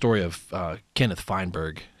it's the story of Kenneth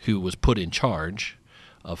Feinberg, who was put in charge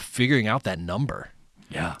of figuring out that number.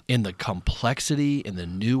 Yeah. And the complexity and the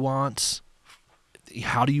nuance.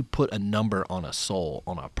 How do you put a number on a soul,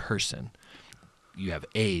 on a person? You have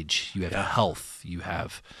age, you have health, you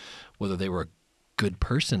have whether they were a good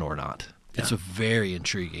person or not. Yeah. It's a very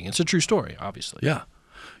intriguing. It's a true story, obviously. Yeah.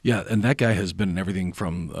 Yeah, and that guy has been in everything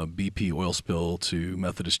from a BP oil spill to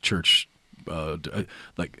Methodist Church.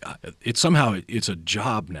 It's a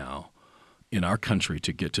job now in our country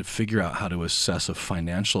to get to figure out how to assess a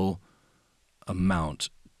financial amount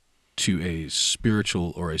to a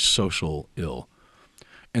spiritual or a social ill.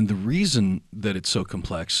 And the reason that it's so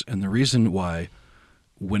complex, and the reason why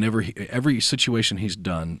every situation he's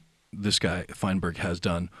done, this guy Feinberg has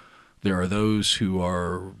done, there are those who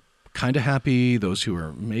are kind of happy, those who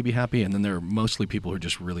are maybe happy, and then there are mostly people who are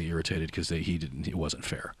just really irritated because it wasn't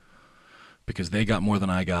fair. Because they got more than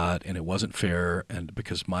I got, and it wasn't fair, and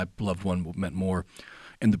because my loved one meant more.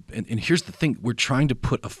 And here's the thing: we're trying to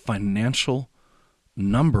put a financial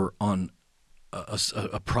number on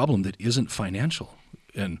a problem that isn't financial.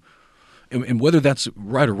 And whether that's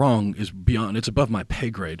right or wrong is it's above my pay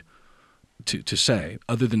grade to say,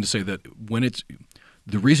 other than to say that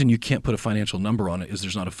the reason you can't put a financial number on it is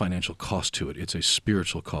there's not a financial cost to it. It's a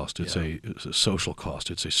spiritual cost. It's a social cost.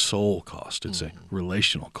 It's a soul cost. It's a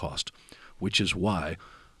relational cost, which is why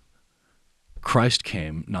Christ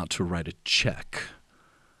came not to write a check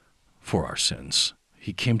for our sins.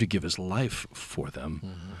 He came to give his life for them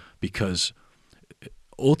because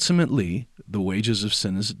ultimately, the wages of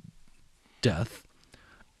sin is death.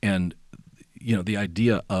 And, the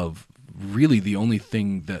idea of really the only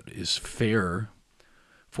thing that is fair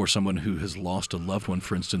for someone who has lost a loved one,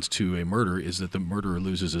 for instance, to a murder, is that the murderer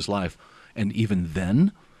loses his life. And even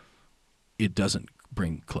then, it doesn't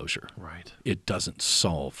bring closure. Right. It doesn't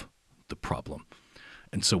solve the problem.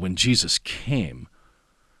 And so when Jesus came,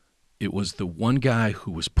 it was the one guy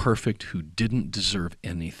who was perfect, who didn't deserve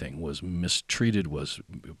anything, was mistreated, was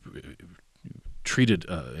treated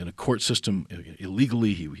in a court system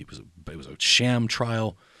illegally. It was a sham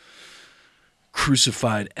trial,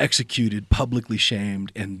 crucified, executed, publicly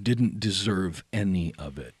shamed, and didn't deserve any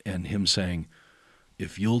of it. And him saying,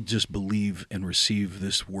 if you'll just believe and receive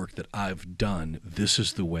this work that I've done, this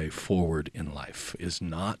is the way forward in life, is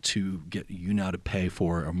not to get you now to pay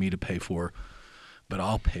for or me to pay for, but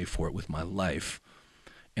I'll pay for it with my life.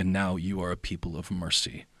 And now you are a people of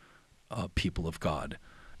mercy, a people of God.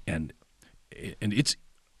 And it's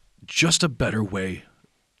just a better way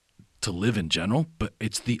to live in general, but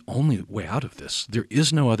it's the only way out of this. There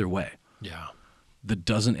is no other way. Yeah. That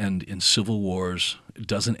doesn't end in civil wars. It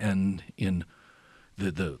doesn't end in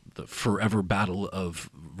the forever battle of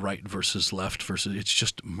right versus left versus. It's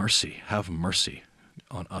just mercy. Have mercy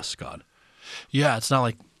on us, God. Yeah, it's not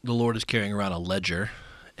like the Lord is carrying around a ledger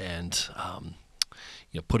and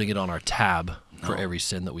putting it on our tab for every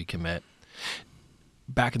sin that we commit.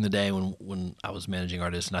 Back in the day when I was managing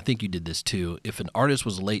artists, and I think you did this too, if an artist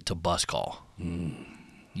was late to bus call,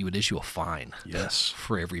 you would issue a fine. Yes.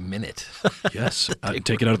 For every minute. Yes. I'd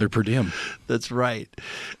take it out of their per diem. That's right.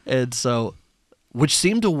 And so, which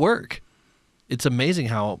seemed to work. It's amazing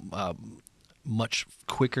how much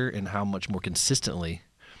quicker and how much more consistently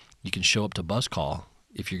you can show up to bus call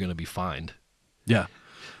if you're going to be fined. Yeah.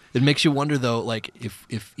 It makes you wonder, though, like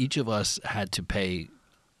if each of us had to pay,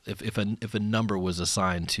 if a number was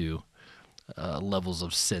assigned to levels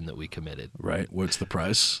of sin that we committed. Right. What's the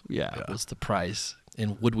price? Yeah. What's the price?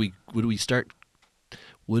 And would we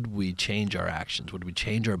change our actions? Would we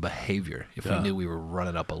change our behavior if we knew we were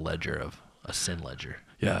running up a ledger of a sin ledger?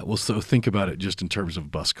 Yeah, well, so think about it just in terms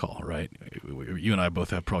of bus call, right? You and I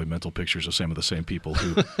both have probably mental pictures of some of the same people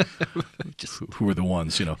who were the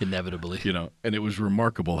ones, Inevitably. And it was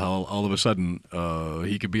remarkable how all of a sudden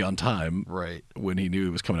he could be on time right when he knew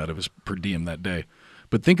it was coming out of his per diem that day.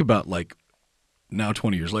 But think about, like, now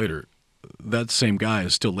 20 years later, that same guy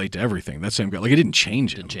is still late to everything. That same guy, like, it didn't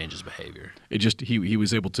change him. Didn't change his behavior. It just, he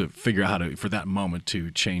was able to figure out how to, for that moment,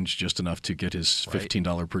 to change just enough to get his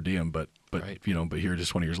 $15 per diem, but here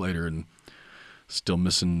just 20 years later and still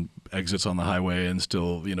missing exits on the highway and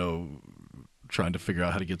still, trying to figure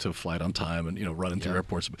out how to get to a flight on time and, running through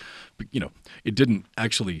airports. But, it didn't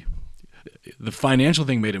actually, the financial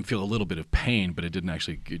thing made him feel a little bit of pain, but it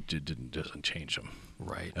doesn't change him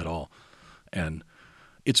at all. And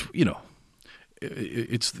it's,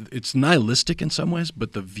 it's nihilistic in some ways,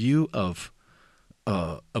 but the view of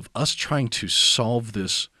us trying to solve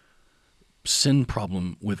this sin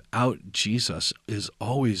problem without Jesus is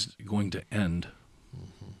always going to end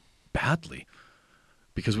badly,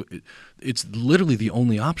 because it's literally the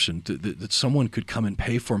only option that someone could come and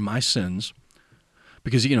pay for my sins.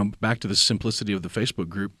 Because, back to the simplicity of the Facebook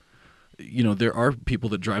group, there are people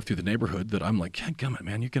that drive through the neighborhood that I'm like, "Gummit,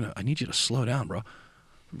 man, I need you to slow down, bro."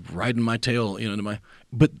 Riding my tail, into my,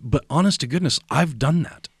 but honest to goodness, I've done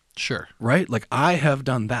that. Sure. Right? Like, I have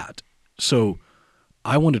done that. So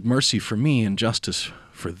I wanted mercy for me and justice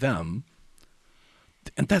for them.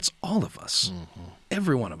 And that's all of us.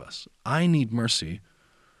 Every one of us. I need mercy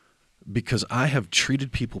because I have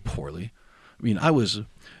treated people poorly. I mean, I was,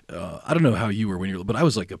 I don't know how you were when you were, but I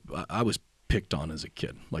was I was picked on as a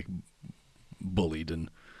kid, like bullied. And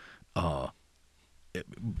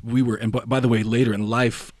and by the way, later in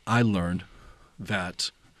life, I learned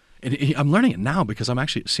that, and I'm learning it now because I'm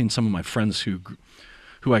actually seeing some of my friends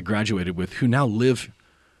who I graduated with, who now live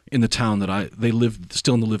in the town that they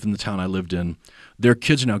still live in the town I lived in. Their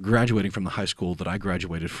kids are now graduating from the high school that I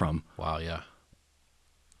graduated from. Wow, yeah.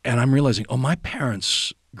 And I'm realizing, my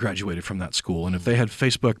parents graduated from that school, and if they had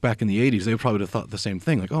Facebook back in the 80s, they would probably have thought the same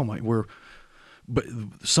thing, like, but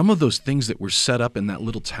some of those things that were set up in that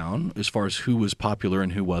little town, as far as who was popular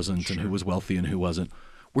and who wasn't, and who was wealthy and who wasn't,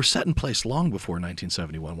 were set in place long before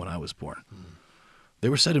 1971 when I was born. They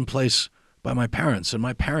were set in place by my parents and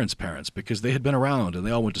my parents' parents because they had been around and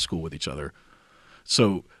they all went to school with each other.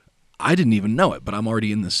 So I didn't even know it, but I'm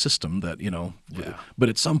already in this system that, but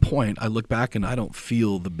at some point I look back and I don't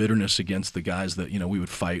feel the bitterness against the guys that, we would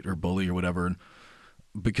fight or bully or whatever,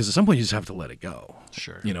 because at some point you just have to let it go.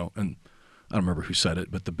 Sure. And I don't remember who said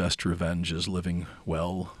it, but the best revenge is living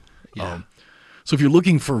well. Yeah. So if you're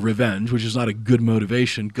looking for revenge, which is not a good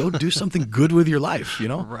motivation, go do something good with your life,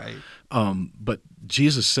 Right. But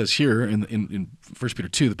Jesus says here in 1 Peter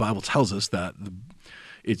 2, the Bible tells us that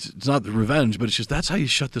it's not the revenge, but it's just that's how you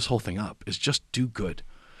shut this whole thing up, is just do good.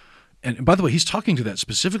 And by the way, he's talking to that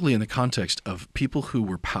specifically in the context of people who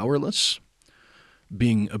were powerless,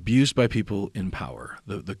 being abused by people in power,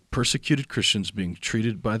 the persecuted Christians being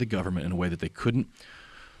treated by the government in a way that they couldn't.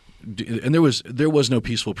 And there was no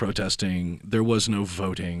peaceful protesting, there was no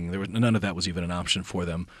voting, none of that was even an option for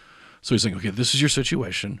them. So he's like, okay, this is your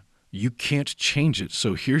situation. You can't change it.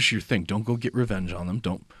 So here's your thing. Don't go get revenge on them.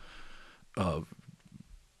 Don't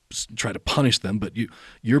try to punish them. But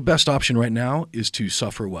your best option right now is to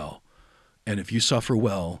suffer well. And if you suffer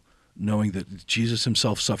well, knowing that Jesus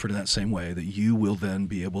himself suffered in that same way, that you will then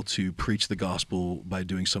be able to preach the gospel by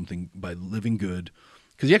doing something, by living good.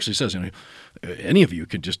 Because he actually says, any of you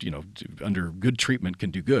can just, under good treatment can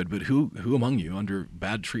do good, but who among you under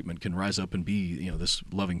bad treatment can rise up and be, this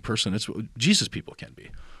loving person? It's what Jesus people can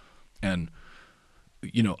be. And,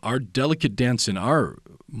 our delicate dance in our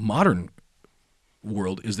modern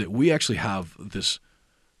world is that we actually have this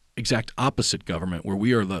exact opposite government where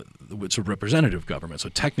we are it's a representative government. So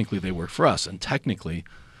technically they work for us, and technically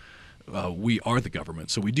we are the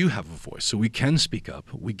government. So we do have a voice. So we can speak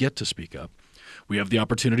up. We get to speak up. We have the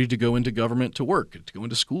opportunity to go into government to work, to go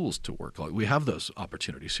into schools to work. We have those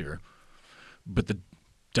opportunities here. But the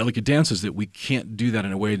delicate dance is that we can't do that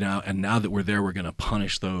in a way now, and now that we're there, we're going to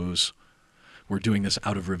punish those. We're doing this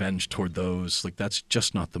out of revenge toward those. That's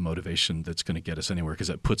just not the motivation that's going to get us anywhere, because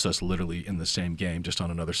that puts us literally in the same game, just on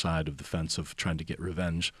another side of the fence of trying to get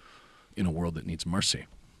revenge in a world that needs mercy.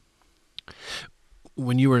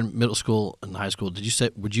 When you were in middle school and high school, did you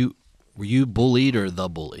say were you bullied or the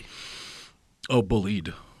bully? Oh,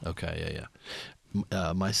 bullied. Okay, yeah.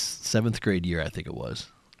 My 7th grade year, I think it was,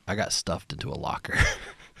 I got stuffed into a locker.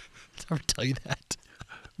 Did I ever tell you that?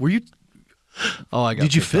 Were you? Oh, I got.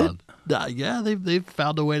 Did you fit? Yeah, they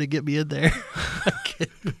found a way to get me in there.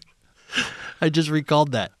 I just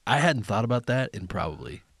recalled that. I hadn't thought about that in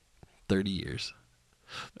probably 30 years.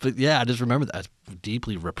 But yeah, I just remember that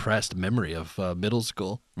deeply repressed memory of middle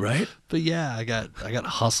school. Right. But yeah, I got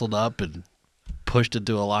hustled up and pushed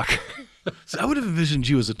into a locker. So I would have envisioned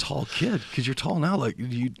you as a tall kid, because you're tall now. Like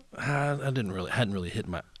you, I hadn't really hit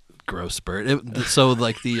my growth spurt. So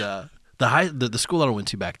like the school I went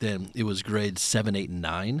to back then, it was grades 7, 8, and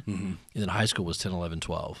 9, and then high school was 10, 11,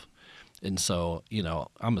 12, and so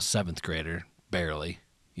I'm a 7th grader barely,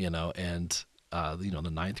 and the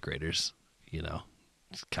 9th graders,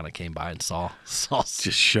 just kind of came by and saw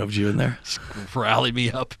just shoved you in there, rallied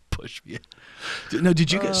me up, pushed me. Now,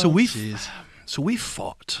 did you guys? So we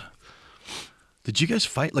fought. Did you guys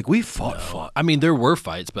fight? Like we fought. No. Fought. I mean, there were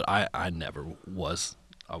fights, but I never was.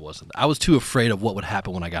 I wasn't. I was too afraid of what would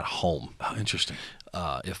happen when I got home. Oh, interesting.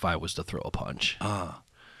 If I was to throw a punch.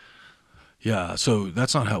 Yeah. So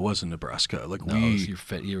that's not how it was in Nebraska. Like no,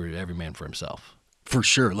 you were every man for himself. For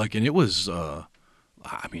sure. Like, and it was. I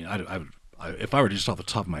mean, I if I were just off the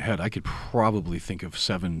top of my head, I could probably think of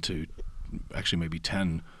 7 to actually maybe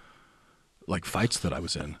 10 like fights that I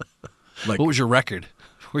was in. Like, what was your record?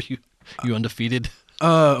 Were you undefeated?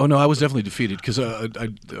 Oh no, I was definitely defeated because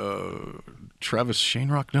Travis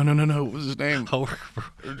Shanerock. No. What was his name? Oh,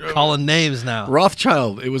 we're calling names now.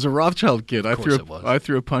 Rothschild. It was a Rothschild kid. Of course it was. I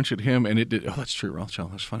threw a punch at him, and it did. Oh, that's true.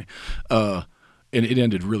 Rothschild. That's funny. And it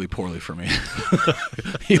ended really poorly for me.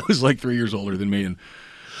 He was like 3 years older than me, and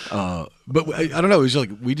but I don't know. It was like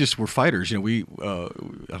we just were fighters. I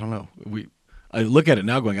don't know. I look at it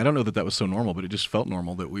now, going, I don't know that was so normal, but it just felt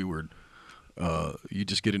normal that we were. You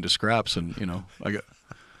just get into scraps, and I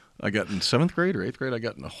got in 7th grade or 8th grade. I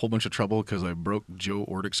got in a whole bunch of trouble because I broke Joe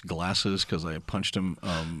Ordick's glasses because I punched him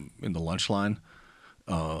in the lunch line.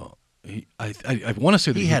 I want to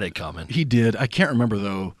say that he had it coming. He did. I can't remember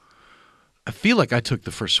though. I feel like I took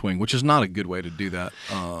the first swing, which is not a good way to do that.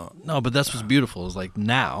 No, but that's what's beautiful. Is like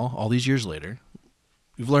now, all these years later,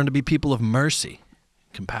 we've learned to be people of mercy,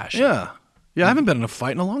 compassion. Yeah. I haven't been in a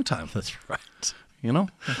fight in a long time. That's right. A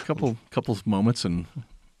couple of moments in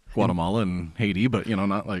Guatemala and Haiti, but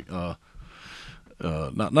not like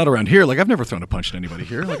not around here. Like I've never thrown a punch at anybody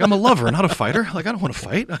here. Like I'm a lover, not a fighter. Like I don't want to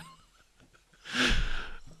fight.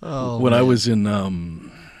 When I was in,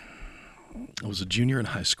 I was a junior in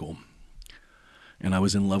high school, and I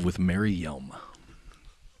was in love with Mary Yelm,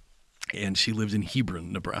 and she lived in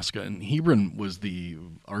Hebron, Nebraska, and Hebron was the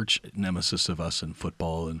arch nemesis of us in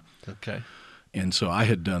football, and okay. And so I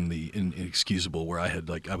had done the inexcusable where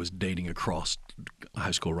I was dating across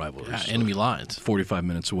high school rivals. Yeah, enemy lines. 45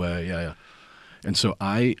 minutes away, yeah. And so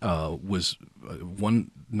I was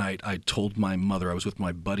one night I told my mother, I was with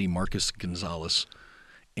my buddy Marcus Gonzalez,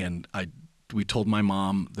 and we told my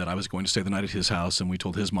mom that I was going to stay the night at his house, and we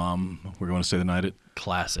told his mom we're going to stay the night at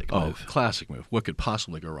Classic move. Classic move. What could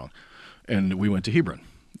possibly go wrong? And we went to Hebron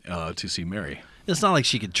to see Mary. It's not like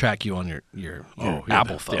she could track you on your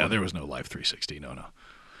Apple phone. Yeah, there was no Live 360.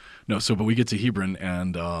 No. So, but we get to Hebron,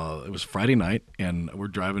 and it was Friday night, and we're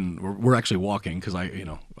driving. We're actually walking because I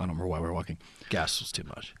don't remember why we were walking. Gas was too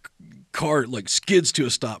much. Car like skids to a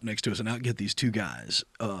stop next to us, and out get these two guys.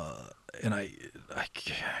 And I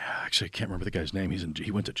actually can't remember the guy's name.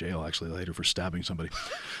 He went to jail actually later for stabbing somebody.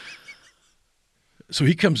 So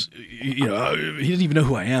he comes, he doesn't even know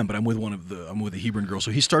who I am, but I'm with the Hebron girl.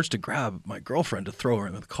 So he starts to grab my girlfriend to throw her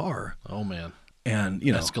into the car. Oh man. And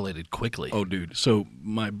escalated quickly. Oh dude. So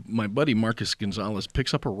my buddy Marcus Gonzalez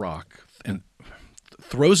picks up a rock and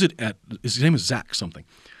throws it at, his name is Zach something.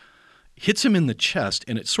 Hits him in the chest,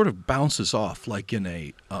 and it sort of bounces off like in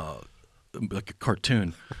a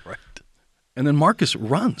cartoon. Right. And then Marcus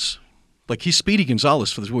runs. Like he's Speedy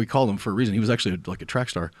Gonzalez, for this, what we call him for a reason. He was actually like a track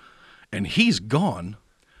star. And he's gone.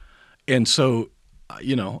 And so,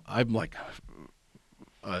 I'm like,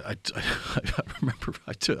 I remember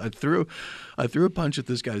I threw a punch at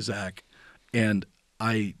this guy, Zach, and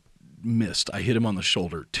I missed. I hit him on the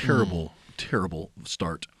shoulder. Terrible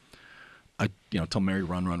start. I tell Mary,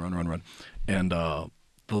 run. And the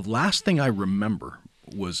last thing I remember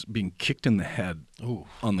was being kicked in the head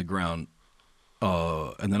on the ground.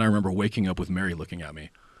 And then I remember waking up with Mary looking at me.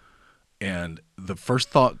 And the first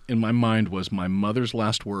thought in my mind was my mother's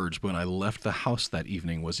last words when I left the house that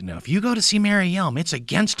evening was, "Now, if you go to see Mary Yelm, it's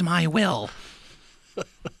against my will."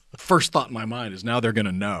 First thought in my mind is now they're going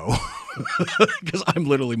to know. Because I'm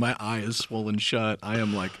literally, my eye is swollen shut. I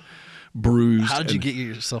am like bruised. How did you get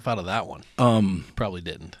yourself out of that one? Probably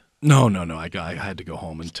didn't. No. I had to go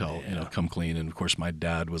home and tell, come clean. And of course, my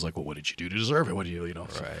dad was like, "Well, what did you do to deserve it? What do you, Right.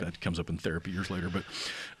 So that comes up in therapy years later. But,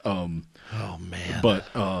 oh man. But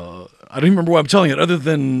I don't even remember why I'm telling it, other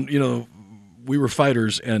than we were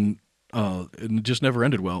fighters, and it just never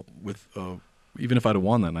ended well. With even if I'd have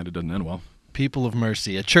won that night, it doesn't end well. People of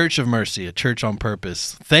mercy, a church of mercy, a church on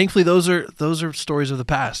purpose. Thankfully, those are stories of the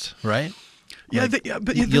past, right? Yeah,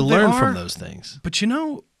 but you learn from those things. But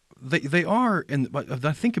They are, and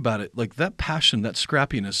I think about it, like that passion, that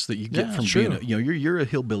scrappiness that you get from true. being you're a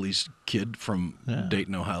hillbillies kid from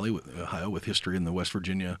Dayton, Ohio, with history in the West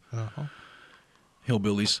Virginia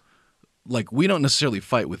hillbillies. Like, we don't necessarily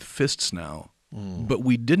fight with fists now, but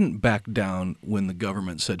we didn't back down when the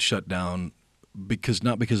government said shut down,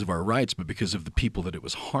 not because of our rights, but because of the people that it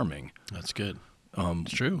was harming. That's good.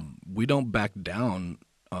 It's true. We don't back down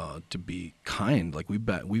to be kind. Like we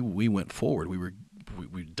went forward.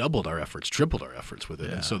 We doubled our efforts, tripled our efforts with it.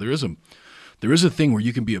 Yeah. And so there is a thing where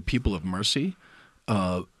you can be a people of mercy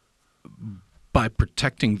by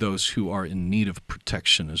protecting those who are in need of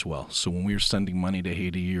protection as well. So when we are sending money to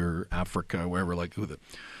Haiti or Africa, or wherever, like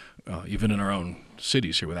even in our own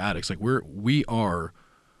cities here with addicts, like we are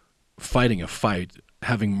fighting a fight,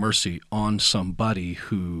 having mercy on somebody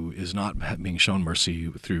who is not being shown mercy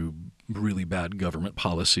through really bad government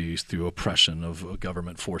policies, through oppression of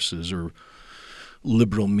government forces or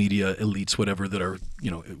liberal media elites, whatever, that are,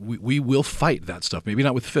 we will fight that stuff. Maybe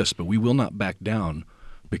not with fists, but we will not back down,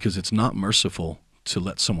 because it's not merciful to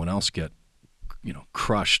let someone else get,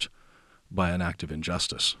 crushed by an act of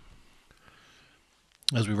injustice.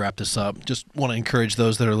 As we wrap this up, just want to encourage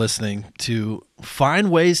those that are listening to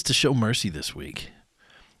find ways to show mercy this week.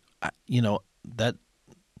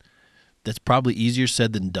 That's probably easier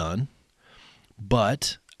said than done,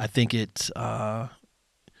 but I think it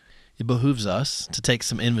behooves us to take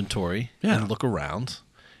some inventory and look around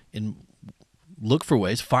and look for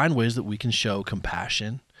ways, find ways that we can show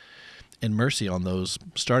compassion and mercy on those,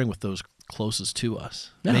 starting with those closest to us,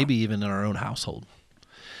 maybe even in our own household,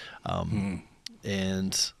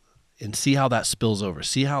 and see how that spills over,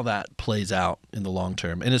 see how that plays out in the long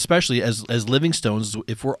term. And especially as living stones,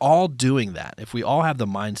 if we're all doing that, if we all have the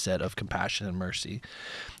mindset of compassion and mercy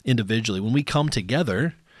individually, when we come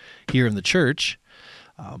together here in the church,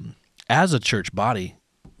 as a church body,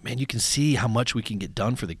 man, you can see how much we can get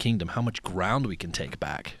done for the kingdom, how much ground we can take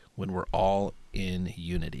back when we're all in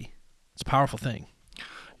unity. It's a powerful thing.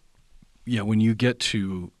 Yeah, when you get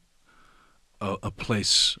to a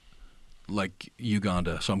place like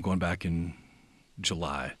Uganda, so I'm going back in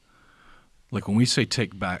July, like when we say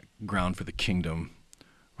take back ground for the kingdom,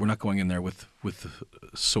 we're not going in there with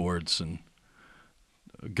swords and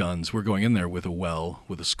guns. We're going in there with a well,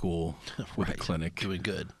 with a school, with a clinic. Doing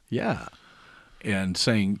good. Yeah. And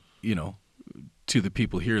saying, to the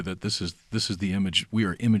people here that this is the image. We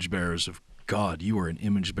are image bearers of God. You are an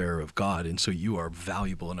image bearer of God, and so you are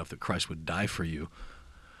valuable enough that Christ would die for you.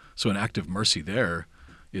 So an act of mercy there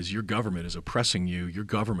is your government is oppressing you. Your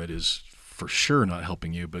government is for sure not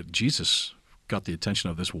helping you, but Jesus got the attention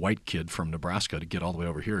of this white kid from Nebraska to get all the way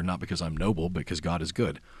over here, not because I'm noble, but because God is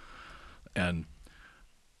good. And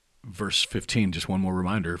verse 15, just one more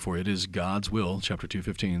reminder, for it is God's will, chapter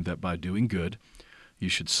 2:15, that by doing good you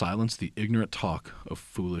should silence the ignorant talk of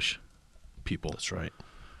foolish people. That's right.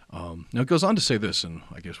 Now it goes on to say this, and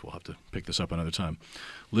I guess we'll have to pick this up another time.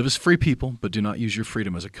 Live as free people, but do not use your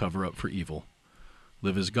freedom as a cover-up for evil.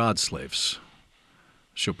 Live as God's slaves.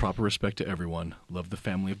 Show proper respect to everyone. Love the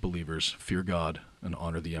family of believers. Fear God and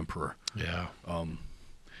honor the emperor. Yeah. And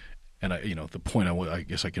the point I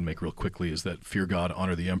guess I can make real quickly is that fear God,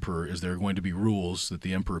 honor the emperor. Is there going to be rules that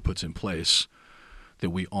the emperor puts in place that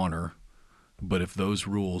we honor? But if those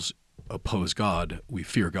rules oppose God, we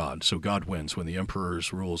fear God. So God wins. When the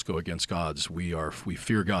emperor's rules go against God's, we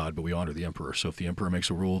fear God, but we honor the emperor. So if the emperor makes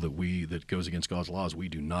a rule that goes against God's laws, we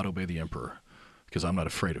do not obey the emperor because I'm not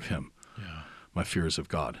afraid of him. Yeah. My fear is of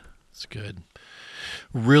God. It's good.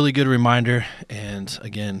 Really good reminder. And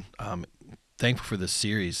again, thankful for this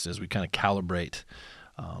series as we kind of calibrate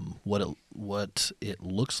what it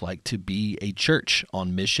looks like to be a church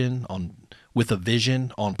on mission, with a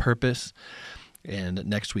vision, on purpose. And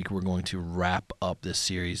next week we're going to wrap up this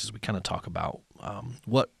series as we kind of talk about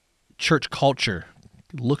what church culture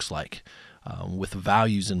looks like, with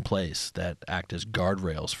values in place that act as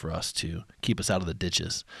guardrails for us to keep us out of the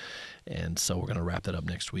ditches. And so we're going to wrap that up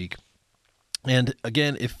next week. And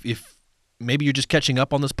again, if maybe you're just catching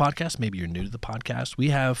up on this podcast, maybe you're new to the podcast, we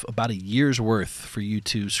have about a year's worth for you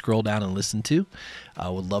to scroll down and listen to. I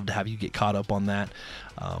would love to have you get caught up on that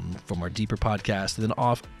from our deeper podcast, and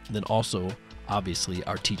then also, obviously,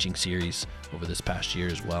 our teaching series over this past year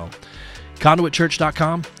as well.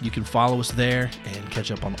 ConduitChurch.com. You can follow us there and catch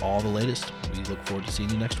up on all the latest. We look forward to seeing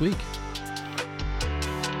you next week.